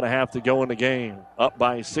 5.5 to go in the game. Up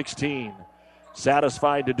by 16.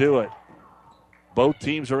 Satisfied to do it. Both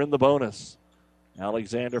teams are in the bonus.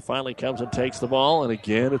 Alexander finally comes and takes the ball, and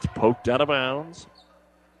again it's poked out of bounds.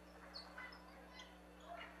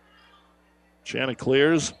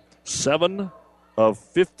 Chanticleers 7 of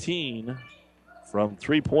 15 from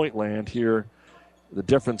three-point land here. The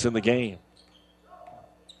difference in the game.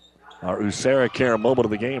 Our USARA Care moment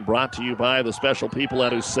of the game brought to you by the special people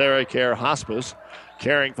at USARA Care Hospice,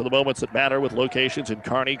 caring for the moments that matter with locations in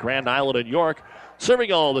Kearney, Grand Island, and York.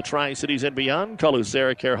 Serving all the Tri-Cities and beyond. Call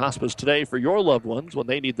USARA Care Hospice today for your loved ones when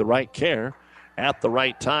they need the right care at the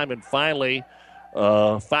right time. And finally,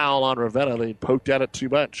 foul on Ravenna. They poked at it too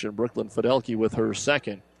much, and Brooklyn Fidelki with her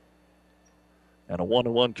second. And a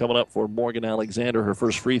 1-1 coming up for Morgan Alexander. Her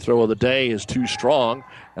first free throw of the day is too strong,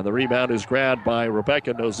 and the rebound is grabbed by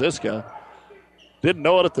Rebecca Noziska. Didn't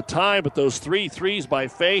know it at the time, but those 3 threes by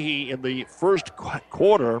Fahey in the first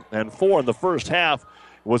quarter and 4 in the first half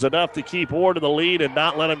was enough to keep Ord in the lead and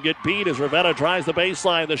not let him get beat as Ravenna drives the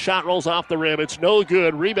baseline. The shot rolls off the rim. It's no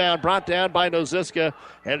good. Rebound brought down by Noziska,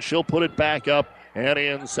 and she'll put it back up and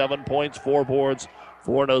in. 7 points, 4 boards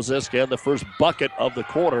for Noziska, and the first bucket of the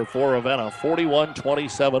quarter for Ravenna.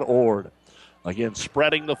 41-27 Ord. Again,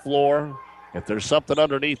 spreading the floor. If there's something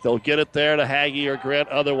underneath, they'll get it there to Hagee or Grant.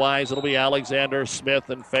 Otherwise, it'll be Alexander, Smith,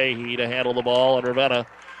 and Fahey to handle the ball, and Ravenna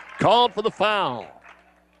called for the foul.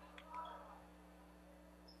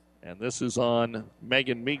 And this is on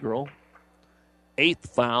Megan Meagrel. 8th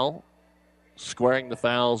foul, squaring the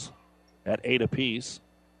fouls at 8 apiece.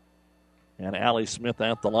 And Allie Smith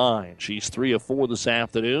at the line. She's 3 of 4 this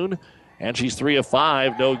afternoon, and she's 3 of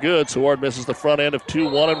 5, no good. So Ord misses the front end of 2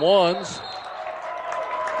 1-and-1s.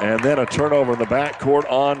 And then a turnover in the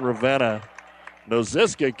backcourt on Ravenna.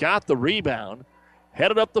 Noziska got the rebound,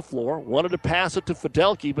 headed up the floor, wanted to pass it to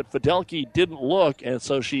Fidelki, but Fidelki didn't look, and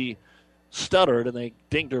so she stuttered, and they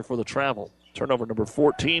dinged her for the travel. Turnover number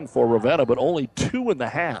 14 for Ravenna, but only 2 in the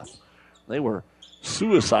half. They were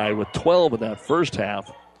suicide with 12 in that first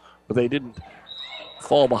half, but they didn't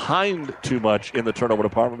fall behind too much in the turnover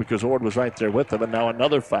department because Ord was right there with them. And now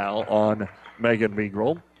another foul on Megan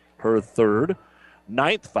Meagrel, her 3rd.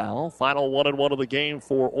 9th foul, final 1-and-1 of the game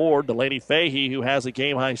for Ord. Delaney Fahey, who has a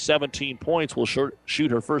game-high 17 points, will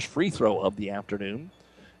shoot her first free throw of the afternoon.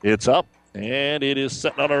 It's up, and it is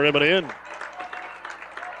sitting on a rim and in.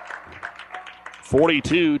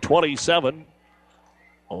 42-27.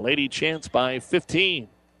 Lady Chance by 15.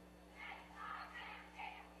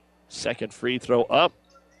 Second free throw up,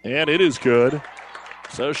 and it is good.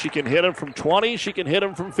 So she can hit him from 20, she can hit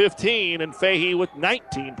him from 15, and Fahey with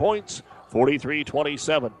 19 points.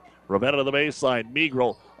 43-27. Ravenna to the baseline.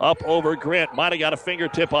 Meagrel up over Grant. Might have got a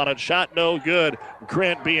fingertip on it. Shot no good.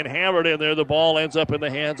 Grant being hammered in there. The ball ends up in the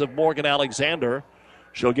hands of Morgan Alexander.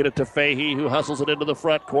 She'll get it to Fahey, who hustles it into the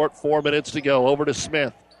front court. 4 minutes to go. Over to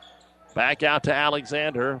Smith. Back out to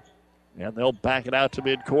Alexander. And they'll back it out to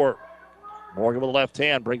midcourt. Morgan with the left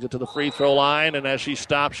hand brings it to the free throw line. And as she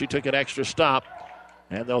stopped, she took an extra stop.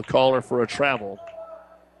 And they'll call her for a travel.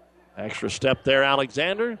 Extra step there,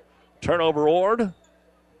 Alexander. Turnover Ord.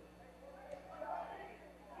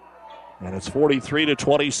 And it's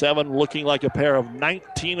 43-27, looking like a pair of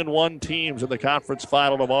 19-1 teams in the conference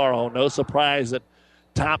final tomorrow. No surprise that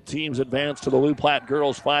top teams advance to the Lou Platte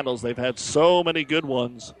Girls Finals. They've had so many good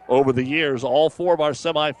ones over the years. All 4 of our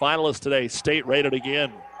semifinalists today state-rated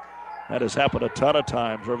again. That has happened a ton of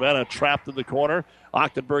times. Ravenna trapped in the corner.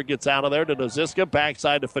 Ochtenberg gets out of there to Noziska.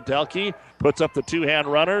 Backside to Fidelki. Puts up the 2-hand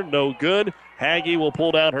runner. No good. Hagee will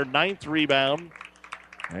pull down her 9th rebound.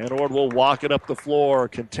 And Ord will walk it up the floor,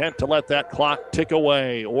 content to let that clock tick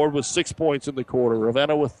away. Ord with 6 points in the quarter.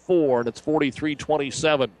 Ravenna with 4, and it's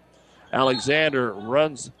 43-27. Alexander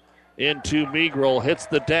runs into Meagrel, hits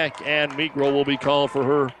the deck, and Meagrel will be called for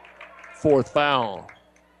her 4th foul.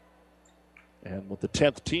 And with the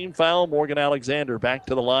 10th team foul, Morgan Alexander back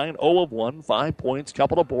to the line. 0 of 1, 5 points,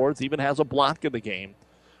 couple of boards, even has a block in the game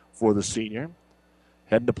for the senior.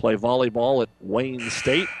 Heading to play volleyball at Wayne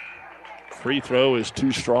State. Free throw is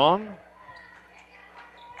too strong.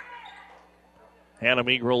 Hannah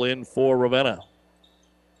Meagrel in for Ravenna.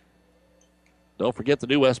 Don't forget the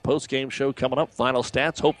New West postgame show coming up. Final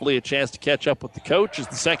stats. Hopefully a chance to catch up with the coach as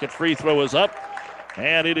the second free throw is up.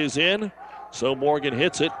 And it is in. So Morgan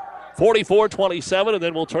hits it. 44-27, and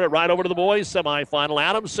then we'll turn it right over to the boys' semifinal.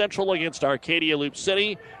 Adams Central against Arcadia Loop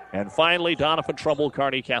City. And finally, Doniphan Trumbull,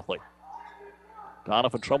 Kearney Catholic.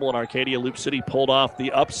 Doniphan Trumbull and Arcadia Loop City pulled off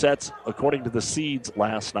the upsets according to the seeds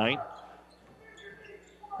last night.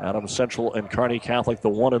 Adams Central and Kearney Catholic, the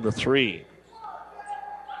 1 and the 3.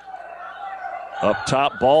 Up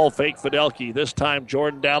top, ball fake Fidelki. This time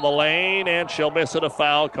Jordan down the lane, and she'll miss it. A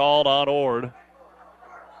foul called on Ord.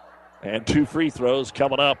 And 2 free throws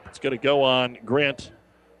coming up. It's going to go on Grant.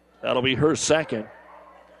 That'll be her second.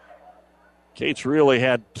 Kate's really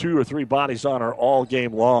had 2 or 3 bodies on her all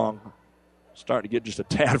game long. Starting to get just a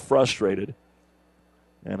tad frustrated.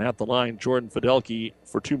 And at the line, Jordan Fidelki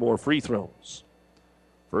for 2 more free throws.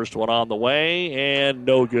 First one on the way, and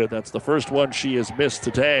no good. That's the first one she has missed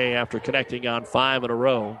today after connecting on 5 in a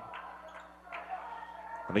row.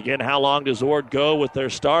 And again, how long does Ord go with their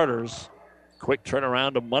starters? Quick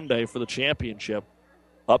turnaround to Monday for the championship.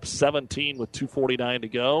 Up 17 with 2:49 to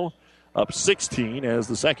go. Up 16 as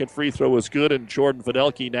the second free throw was good, and Jordan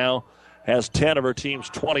Fidelki now has 10 of her team's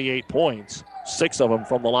 28 points, 6 of them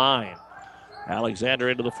from the line. Alexander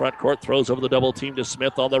into the front court, throws over the double team to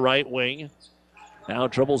Smith on the right wing. Now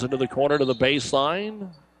dribbles into the corner to the baseline.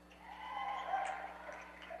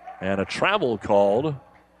 And a travel called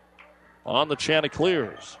on the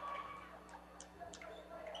Chanticleers.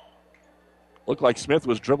 Looked like Smith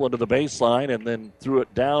was dribbling to the baseline and then threw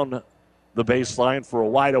it down the baseline for a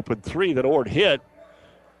wide open three that Ord hit,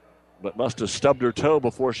 but must have stubbed her toe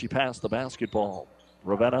before she passed the basketball.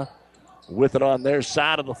 Ravenna with it on their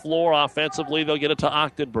side of the floor. Offensively, they'll get it to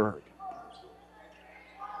Ochtenberg.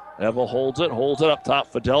 Neville holds it up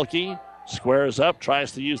top. Fidelki squares up,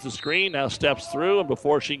 tries to use the screen, now steps through, and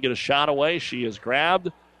before she can get a shot away, she is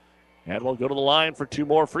grabbed and will go to the line for 2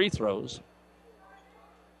 more free throws.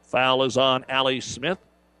 Foul is on Allie Smith,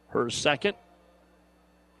 her second.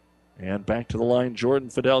 And back to the line, Jordan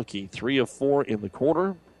Fidelki, 3 of 4 in the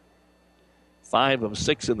quarter, 5 of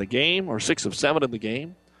 6 in the game, or 6 of 7 in the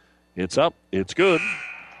game. It's up, it's good.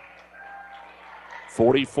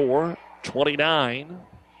 44-29.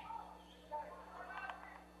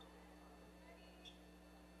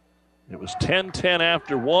 It was 10-10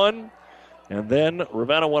 after 1, and then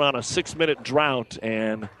Ravenna went on a 6-minute drought,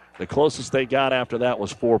 and the closest they got after that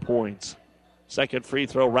was 4 points. Second free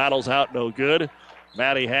throw rattles out, no good.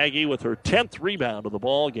 Maddie Hagge with her 10th rebound of the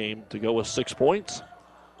ball game to go with 6 points.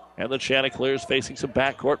 And the Chanticleers facing some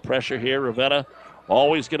backcourt pressure here. Ravenna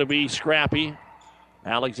always going to be scrappy.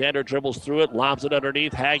 Alexander dribbles through it, lobs it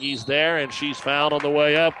underneath. Hagge's there, and she's fouled on the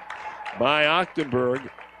way up by Ochtenberg.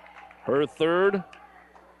 Her third.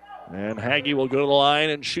 And Hagge will go to the line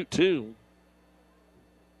and shoot 2.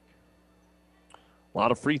 A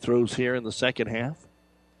lot of free throws here in the second half.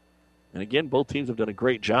 And again, both teams have done a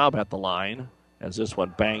great job at the line as this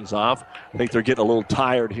one bangs off. I think they're getting a little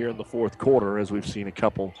tired here in the fourth quarter as we've seen a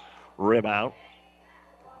couple rib out.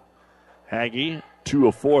 Hagge, 2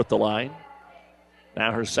 of 4 at the line.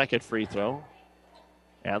 Now her second free throw.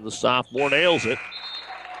 And the sophomore nails it.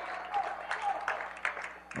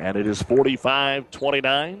 And it is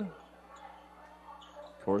 45-29. Of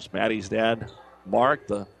course, Maddie's dad, Mark,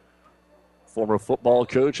 the former football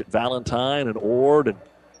coach at Valentine and Ord, and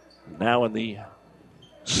now in the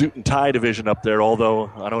suit and tie division up there,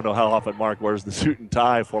 although I don't know how often Mark wears the suit and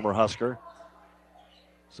tie, former Husker.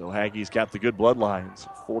 So Hagge's got the good bloodlines.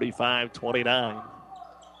 45-29.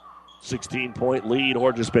 16-point lead.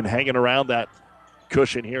 Ord just been hanging around that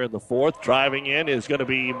cushion here in the fourth. Driving in is going to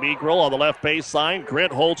be Meagrel on the left baseline.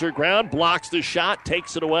 Grint holds her ground, blocks the shot,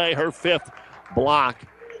 takes it away. Her 5th block.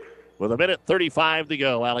 With 1:35 to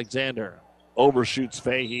go, Alexander overshoots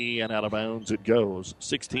Fahey, and out of bounds it goes.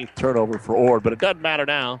 16th turnover for Ord, but it doesn't matter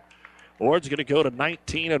now. Ord's going to go to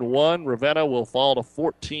 19-1. Ravenna will fall to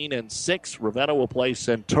 14-6. Ravenna will play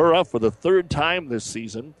Centura for the 3rd time this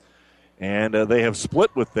season, and they have split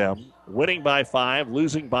with them, winning by 5,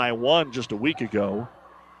 losing by 1 just a week ago.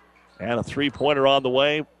 And a 3-pointer on the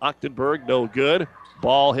way. Ochtenberg, no good.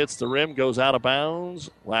 Ball hits the rim, goes out of bounds.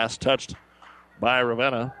 Last touched by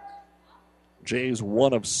Ravenna. Jays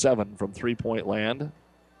 1 of 7 from 3-point land.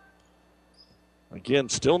 Again,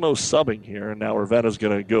 still no subbing here, and now Ravenna's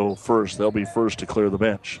going to go first. They'll be first to clear the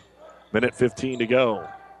bench. 1:15 to go.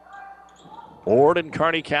 Ord and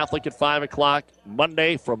Kearney Catholic at 5 o'clock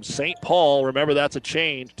Monday from St. Paul. Remember, that's a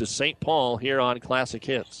change to St. Paul here on Classic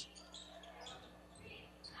Hits.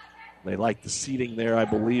 They like the seating there, I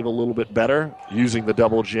believe, a little bit better, using the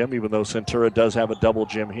double gym, even though Centura does have a double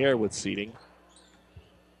gym here with seating.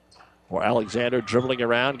 Or Alexander dribbling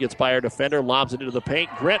around, gets by her defender, lobs it into the paint.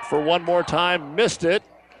 Grint for one more time, missed it.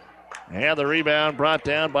 And the rebound brought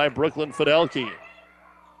down by Brooklyn Fidelki.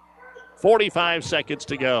 45 seconds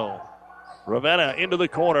to go. Ravenna into the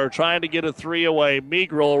corner, trying to get a 3 away.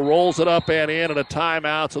 Meagrel rolls it up and in, and a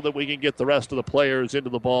timeout so that we can get the rest of the players into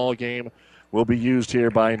the ball game. Will be used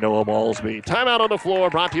here by Noah Malsby. Timeout on the floor,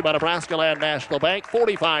 brought to you by Nebraska Land National Bank.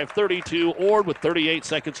 45-32, Ord with 38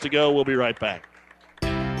 seconds to go. We'll be right back.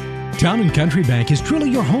 Town & Country Bank is truly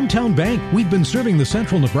your hometown bank. We've been serving the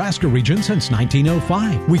central Nebraska region since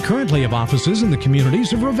 1905. We currently have offices in the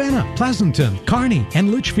communities of Ravenna, Pleasanton, Kearney, and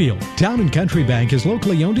Litchfield. Town & Country Bank is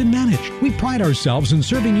locally owned and managed. We pride ourselves in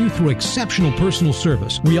serving you through exceptional personal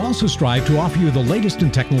service. We also strive to offer you the latest in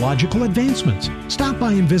technological advancements. Stop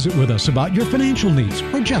by and visit with us about your financial needs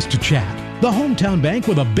or just to chat. The hometown bank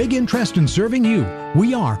with a big interest in serving you.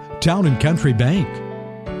 We are Town & Country Bank.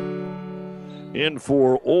 In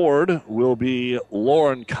for Ord will be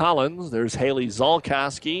Lauren Collins. There's Haley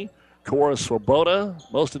Zalkowski, Cora Swoboda.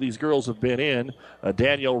 Most of these girls have been in.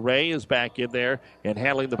 Danielle Ray is back in there. And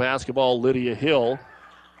handling the basketball, Lydia Hill.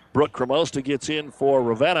 Brooke Cremosta gets in for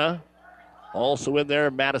Ravenna. Also in there,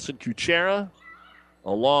 Madison Kuchera,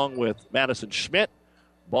 along with Madison Schmidt,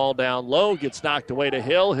 Ball down low, gets knocked away to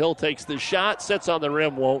Hill. Hill takes the shot, sets on the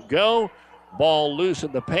rim, won't go. Ball loose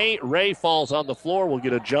in the paint. Ray falls on the floor, will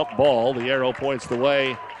get a jump ball. The arrow points the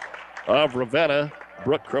way of Ravenna.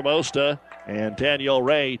 Brooke Cremosta and Danielle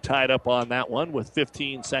Ray tied up on that one with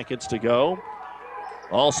 15 seconds to go.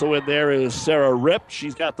 Also in there is Sarah Ripp.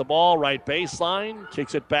 She's got the ball right baseline.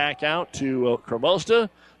 Kicks it back out to Cremosta.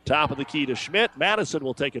 Top of the key to Schmidt. Madison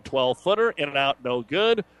will take a 12-footer. In and out, no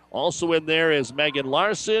good. Also in there is Megan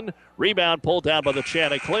Larson. Rebound pulled down by the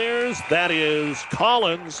Chanticleers. That is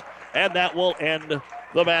Collins, and that will end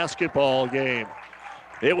the basketball game.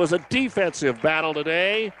 It was a defensive battle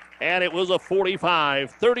today, and it was a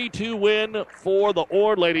 45-32 win for the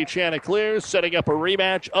Ord Lady Chanticleers, setting up a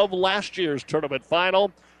rematch of last year's tournament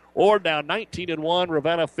final. Ord now 19-1,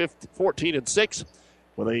 Ravenna 14-6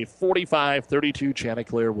 with a 45-32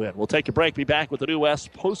 Chanticleer win. We'll take a break, be back with the New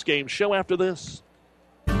West postgame show after this.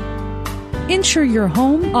 Insure your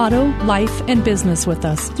home, auto, life, and business with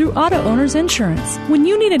us through Auto Owners Insurance. When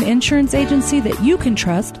you need an insurance agency that you can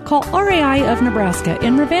trust, call RAI of Nebraska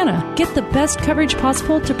in Ravenna. Get the best coverage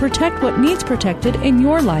possible to protect what needs protected in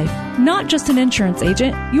your life. Not just an insurance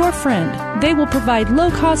agent, your friend. They will provide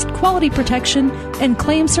low-cost, quality protection and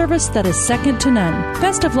claim service that is second to none.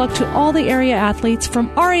 Best of luck to all the area athletes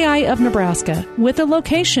from RAI of Nebraska, with a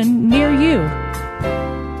location near you.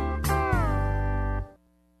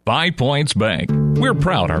 5 Points Bank. We're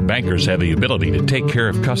proud our bankers have the ability to take care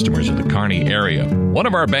of customers in the Kearney area. One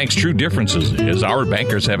of our bank's true differences is our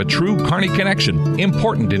bankers have a true Kearney connection,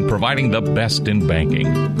 important in providing the best in banking.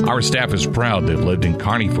 Our staff is proud they've lived in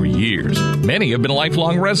Kearney for years. Many have been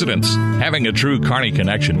lifelong residents. Having a true Kearney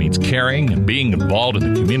connection means caring and being involved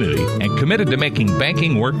in the community and committed to making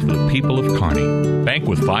banking work for the people of Kearney. Bank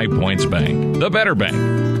with 5 Points Bank. The better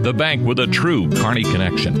bank. The bank with a true Kearney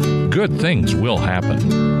connection. Good things will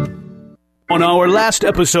happen. On our last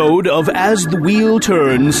episode of As the Wheel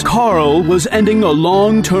Turns, Carl was ending a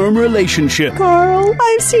long-term relationship. Carl,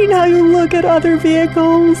 I've seen how you look at other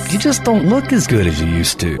vehicles. You just don't look as good as you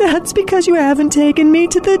used to. That's because you haven't taken me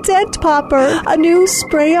to the Dent Popper. A new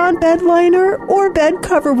spray-on bed liner or bed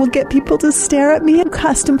cover will get people to stare at me.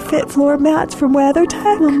 Custom-fit floor mats from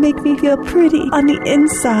WeatherTech will make me feel pretty on the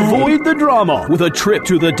inside. Avoid the drama with a trip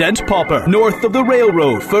to the Dent Popper, north of the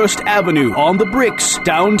railroad, 1st Avenue, on the Bricks,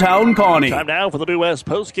 downtown Kearney. Time now for the New West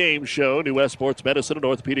postgame show. New West Sports Medicine and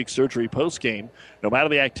Orthopedic Surgery postgame. No matter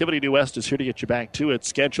the activity, New West is here to get you back to it.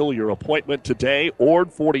 Schedule your appointment today.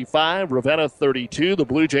 Ord 45, Ravenna 32. The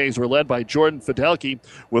Blue Jays were led by Jordan Fidelke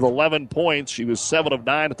with 11 points. She was 7 of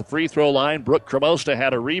 9 at the free throw line. Brooke Cremosta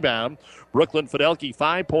had a rebound. Brooklyn Fidelke,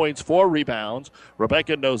 5 points, 4 rebounds.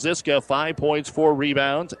 Rebecca Noziska, 5 points, 4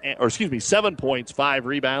 rebounds. 7 points, 5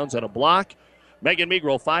 rebounds, and a block. Megan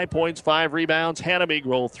Megrel, 5 points, 5 rebounds. Hannah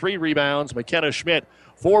Megrel, 3 rebounds. McKenna Schmidt,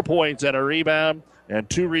 4 points and a rebound. And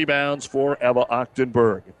 2 rebounds for Eva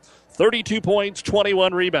Ochtenberg. 32 points,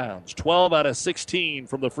 21 rebounds. 12 out of 16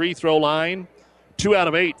 from the free throw line. 2 out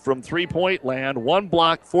of 8 from three-point land. 1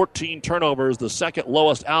 block, 14 turnovers, the second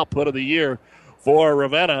lowest output of the year for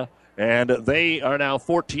Ravenna. And they are now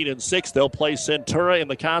 14-6. They'll play Centura in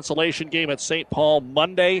the consolation game at St. Paul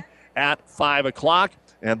Monday at 5 o'clock.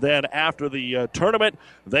 And then after the tournament,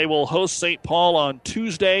 they will host St. Paul on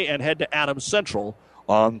Tuesday and head to Adams Central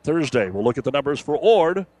on Thursday. We'll look at the numbers for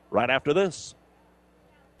Ord right after this.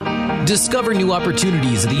 Discover new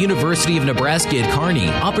opportunities at the University of Nebraska at Kearney.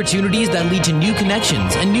 Opportunities that lead to new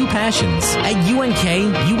connections and new passions. At UNK,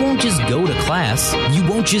 you won't just go to class. You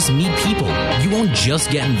won't just meet people. You won't just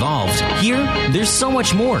get involved. Here, there's so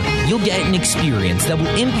much more. You'll get an experience that will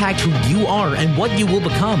impact who you are and what you will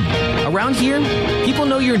become. Around here, people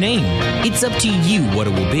know your name. It's up to you what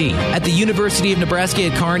it will be. At the University of Nebraska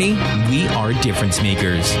at Kearney, we are difference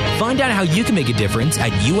makers. Find out how you can make a difference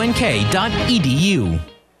at unk.edu.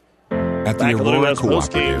 At the Aurora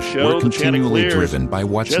Cooperative, we're continually driven by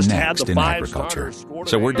what's next in agriculture.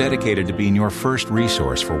 So we're dedicated to being your first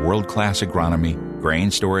resource for world-class agronomy,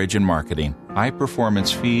 grain storage and marketing,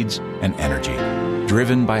 high-performance feeds, and energy.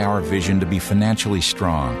 Driven by our vision to be financially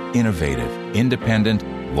strong, innovative, independent,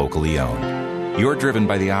 locally owned. You're driven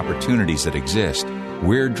by the opportunities that exist.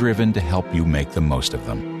 We're driven to help you make the most of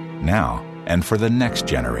them, now and for the next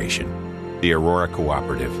generation. The Aurora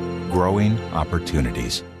Cooperative, growing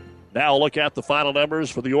opportunities. Now look at the final numbers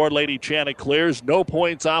for the Ord Lady Chanticleers. No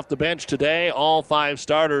points off the bench today. All 5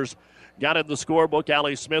 starters got in the scorebook.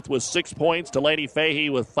 Allie Smith with 6 points. Delaney Fahey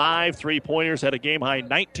with 5 3-pointers. Had a game-high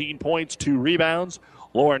 19 points, 2 rebounds.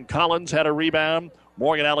 Lauren Collins had a rebound.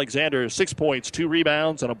 Morgan Alexander, 6 points, 2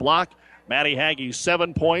 rebounds, and a block. Maddie Haggy,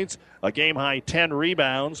 7 points. A game-high 10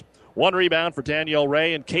 rebounds. 1 rebound for Danielle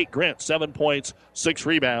Ray, and Kate Grint, 7 points, 6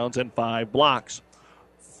 rebounds, and 5 blocks.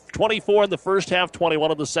 24 in the first half,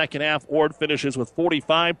 21 in the second half. Ord finishes with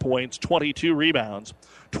 45 points, 22 rebounds,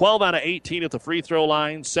 12 out of 18 at the free throw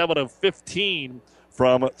line, 7 of 15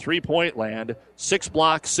 from three-point land, 6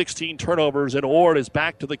 blocks, 16 turnovers, and Ord is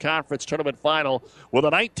back to the conference tournament final with a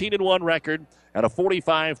 19-1 record and a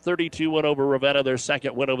 45-32 win over Ravenna, their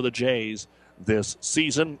second win over the Jays this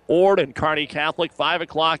season. Ord and Kearney Catholic, 5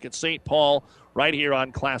 o'clock at St. Paul, right here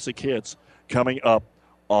on Classic Hits, coming up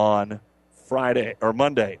on Friday or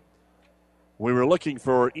Monday. We were looking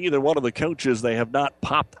for either one of the coaches. They have not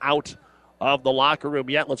popped out of the locker room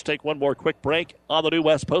yet. Let's take one more quick break on the New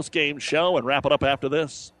West postgame show and wrap it up after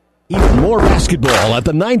this. Even more basketball at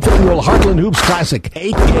the 9th Annual Heartland Hoops Classic.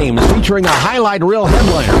 8 games featuring a highlight reel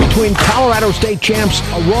headliner between Colorado State champs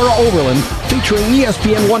Aurora Oberlin, featuring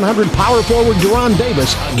ESPN 100 power forward Deron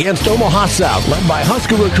Davis against Omaha South, led by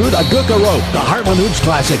Husker recruit Aguka Rope. The Heartland Hoops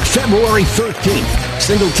Classic, February 13th.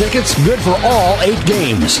 Single tickets good for all 8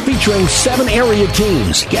 games, featuring 7 area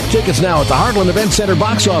teams. Get tickets now at the Heartland Event Center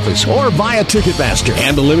box office or via Ticketmaster.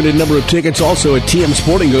 And a limited number of tickets also at TM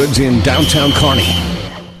Sporting Goods in downtown Kearney.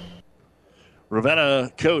 Ravenna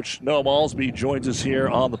coach Noah Malsby joins us here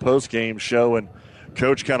on the post-game show. And,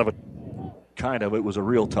 Coach, it was a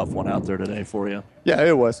real tough one out there today for you. Yeah,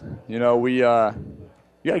 it was. You know, you got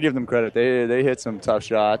to give them credit. They hit some tough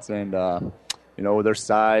shots, and, with their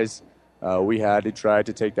size, we had to try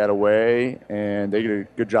to take that away, and they did a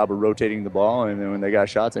good job of rotating the ball, and then when they got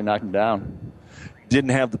shots, they knocked them down.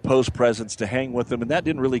 Didn't have the post presence to hang with them, and that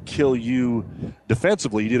didn't really kill you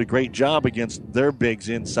defensively. You did a great job against their bigs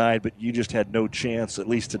inside, but you just had no chance, at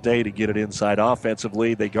least today, to get it inside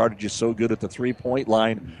offensively. They guarded you so good at the three-point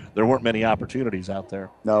line, there weren't many opportunities out there.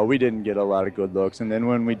 No, we didn't get a lot of good looks, and then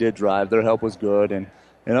when we did drive, their help was good, and,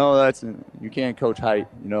 you can't coach height.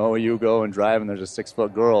 You go and drive, and there's a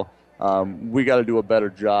 6-foot girl. We got to do a better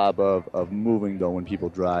job of moving, though, when people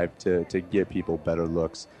drive to get people better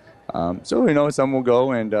looks. Some will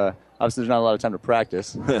go, and obviously there's not a lot of time to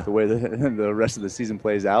practice the way the rest of the season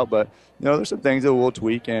plays out. But, there's some things that we'll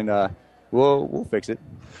tweak, and we'll fix it.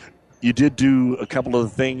 You did do a couple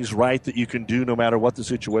of things right that you can do no matter what the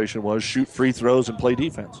situation was, shoot free throws and play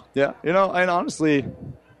defense. Yeah, and honestly,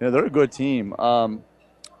 they're a good team.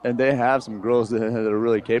 And they have some girls that are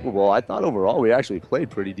really capable. I thought overall we actually played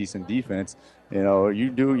pretty decent defense.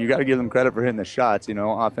 You got to give them credit for hitting the shots.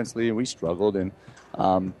 Offensively we struggled, and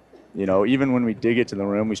even when we did get to the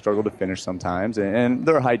rim, we struggled to finish sometimes. And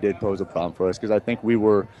their height did pose a problem for us because I think we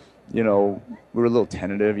were a little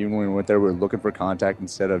tentative. Even when we went there, we were looking for contact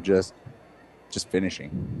instead of just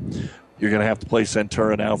finishing. You're going to have to play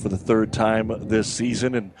Centura now for the 3rd time this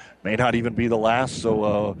season, and may not even be the last.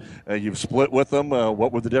 So you've split with them.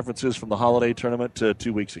 What were the differences from the holiday tournament to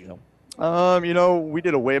 2 weeks ago? We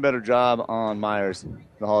did a way better job on Myers,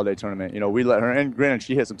 the holiday tournament. We let her, and granted,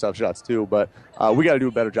 she hit some tough shots too, but we got to do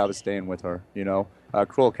a better job of staying with her.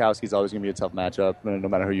 Krolkowski's always going to be a tough matchup, no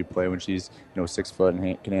matter who you play when she's 6 foot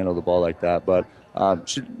and can handle the ball like that. But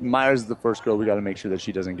Myers is the first girl we got to make sure that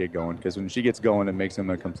she doesn't get going, because when she gets going, it makes them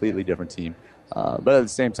a completely different team. But at the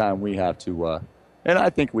same time, we have to, and I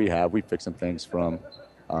think we fixed some things from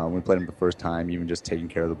when we played them the first time, even just taking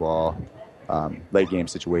care of the ball. Late game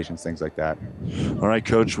situations, things like that. All right,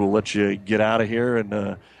 Coach, we'll let you get out of here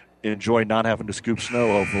and enjoy not having to scoop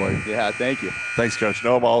snow, hopefully. Yeah, thank you. Thanks, Coach.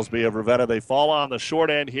 Noah Malsby of Ravenna. They fall on the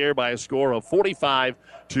short end here by a score of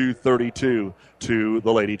 45-32 to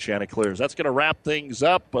the Lady Chanticleers. That's going to wrap things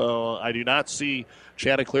up. I do not see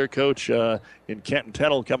Chanticleer coach in Kenton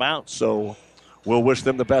Tettle come out, so we'll wish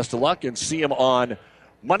them the best of luck and see them on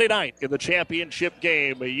Monday night in the championship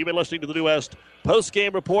game. You've been listening to the New West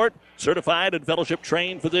post-game report. Certified and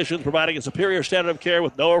fellowship-trained physicians providing a superior standard of care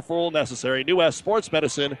with no referral necessary. New West Sports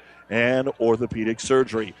Medicine and Orthopedic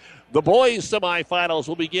Surgery. The boys' semifinals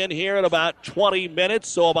will begin here in about 20 minutes,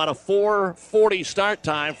 so about a 4:40 start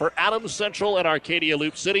time for Adams Central and Arcadia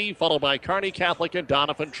Loop City, followed by Kearney Catholic and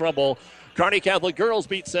Doniphan Trumbull. Kearney Catholic girls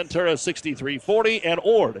beat Centura 63-40, and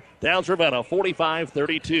Ord downs Ravenna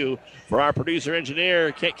 45-32. For our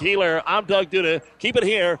producer-engineer, Kent Keeler, I'm Doug Duda. Keep it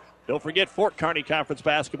here. Don't forget Fort Kearney Conference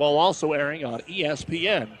basketball also airing on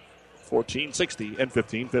ESPN 1460 and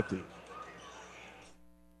 1550.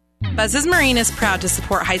 Buzz's Marine is proud to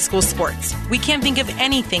support high school sports. We can't think of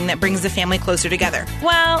anything that brings the family closer together.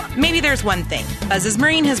 Well, maybe there's one thing. Buzz's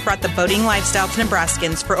Marine has brought the boating lifestyle to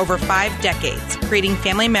Nebraskans for over 5 decades, creating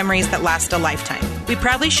family memories that last a lifetime. We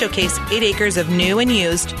proudly showcase 8 acres of new and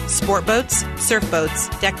used sport boats, surf boats,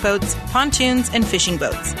 deck boats, pontoons, and fishing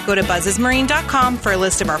boats. Go to buzzesmarine.com for a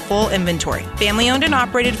list of our full inventory. Family owned and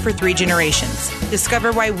operated for 3 generations.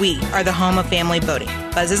 Discover why we are the home of family boating.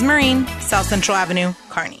 Buzzes Marine, South Central Avenue,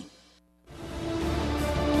 Kearney.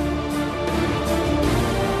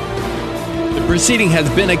 The proceeding has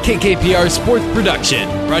been a KKPR sports production,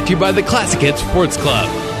 brought to you by the Classic Hits Sports Club.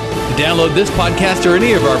 To download this podcast or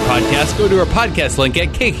any of our podcasts, go to our podcast link at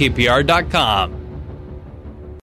kkpr.com.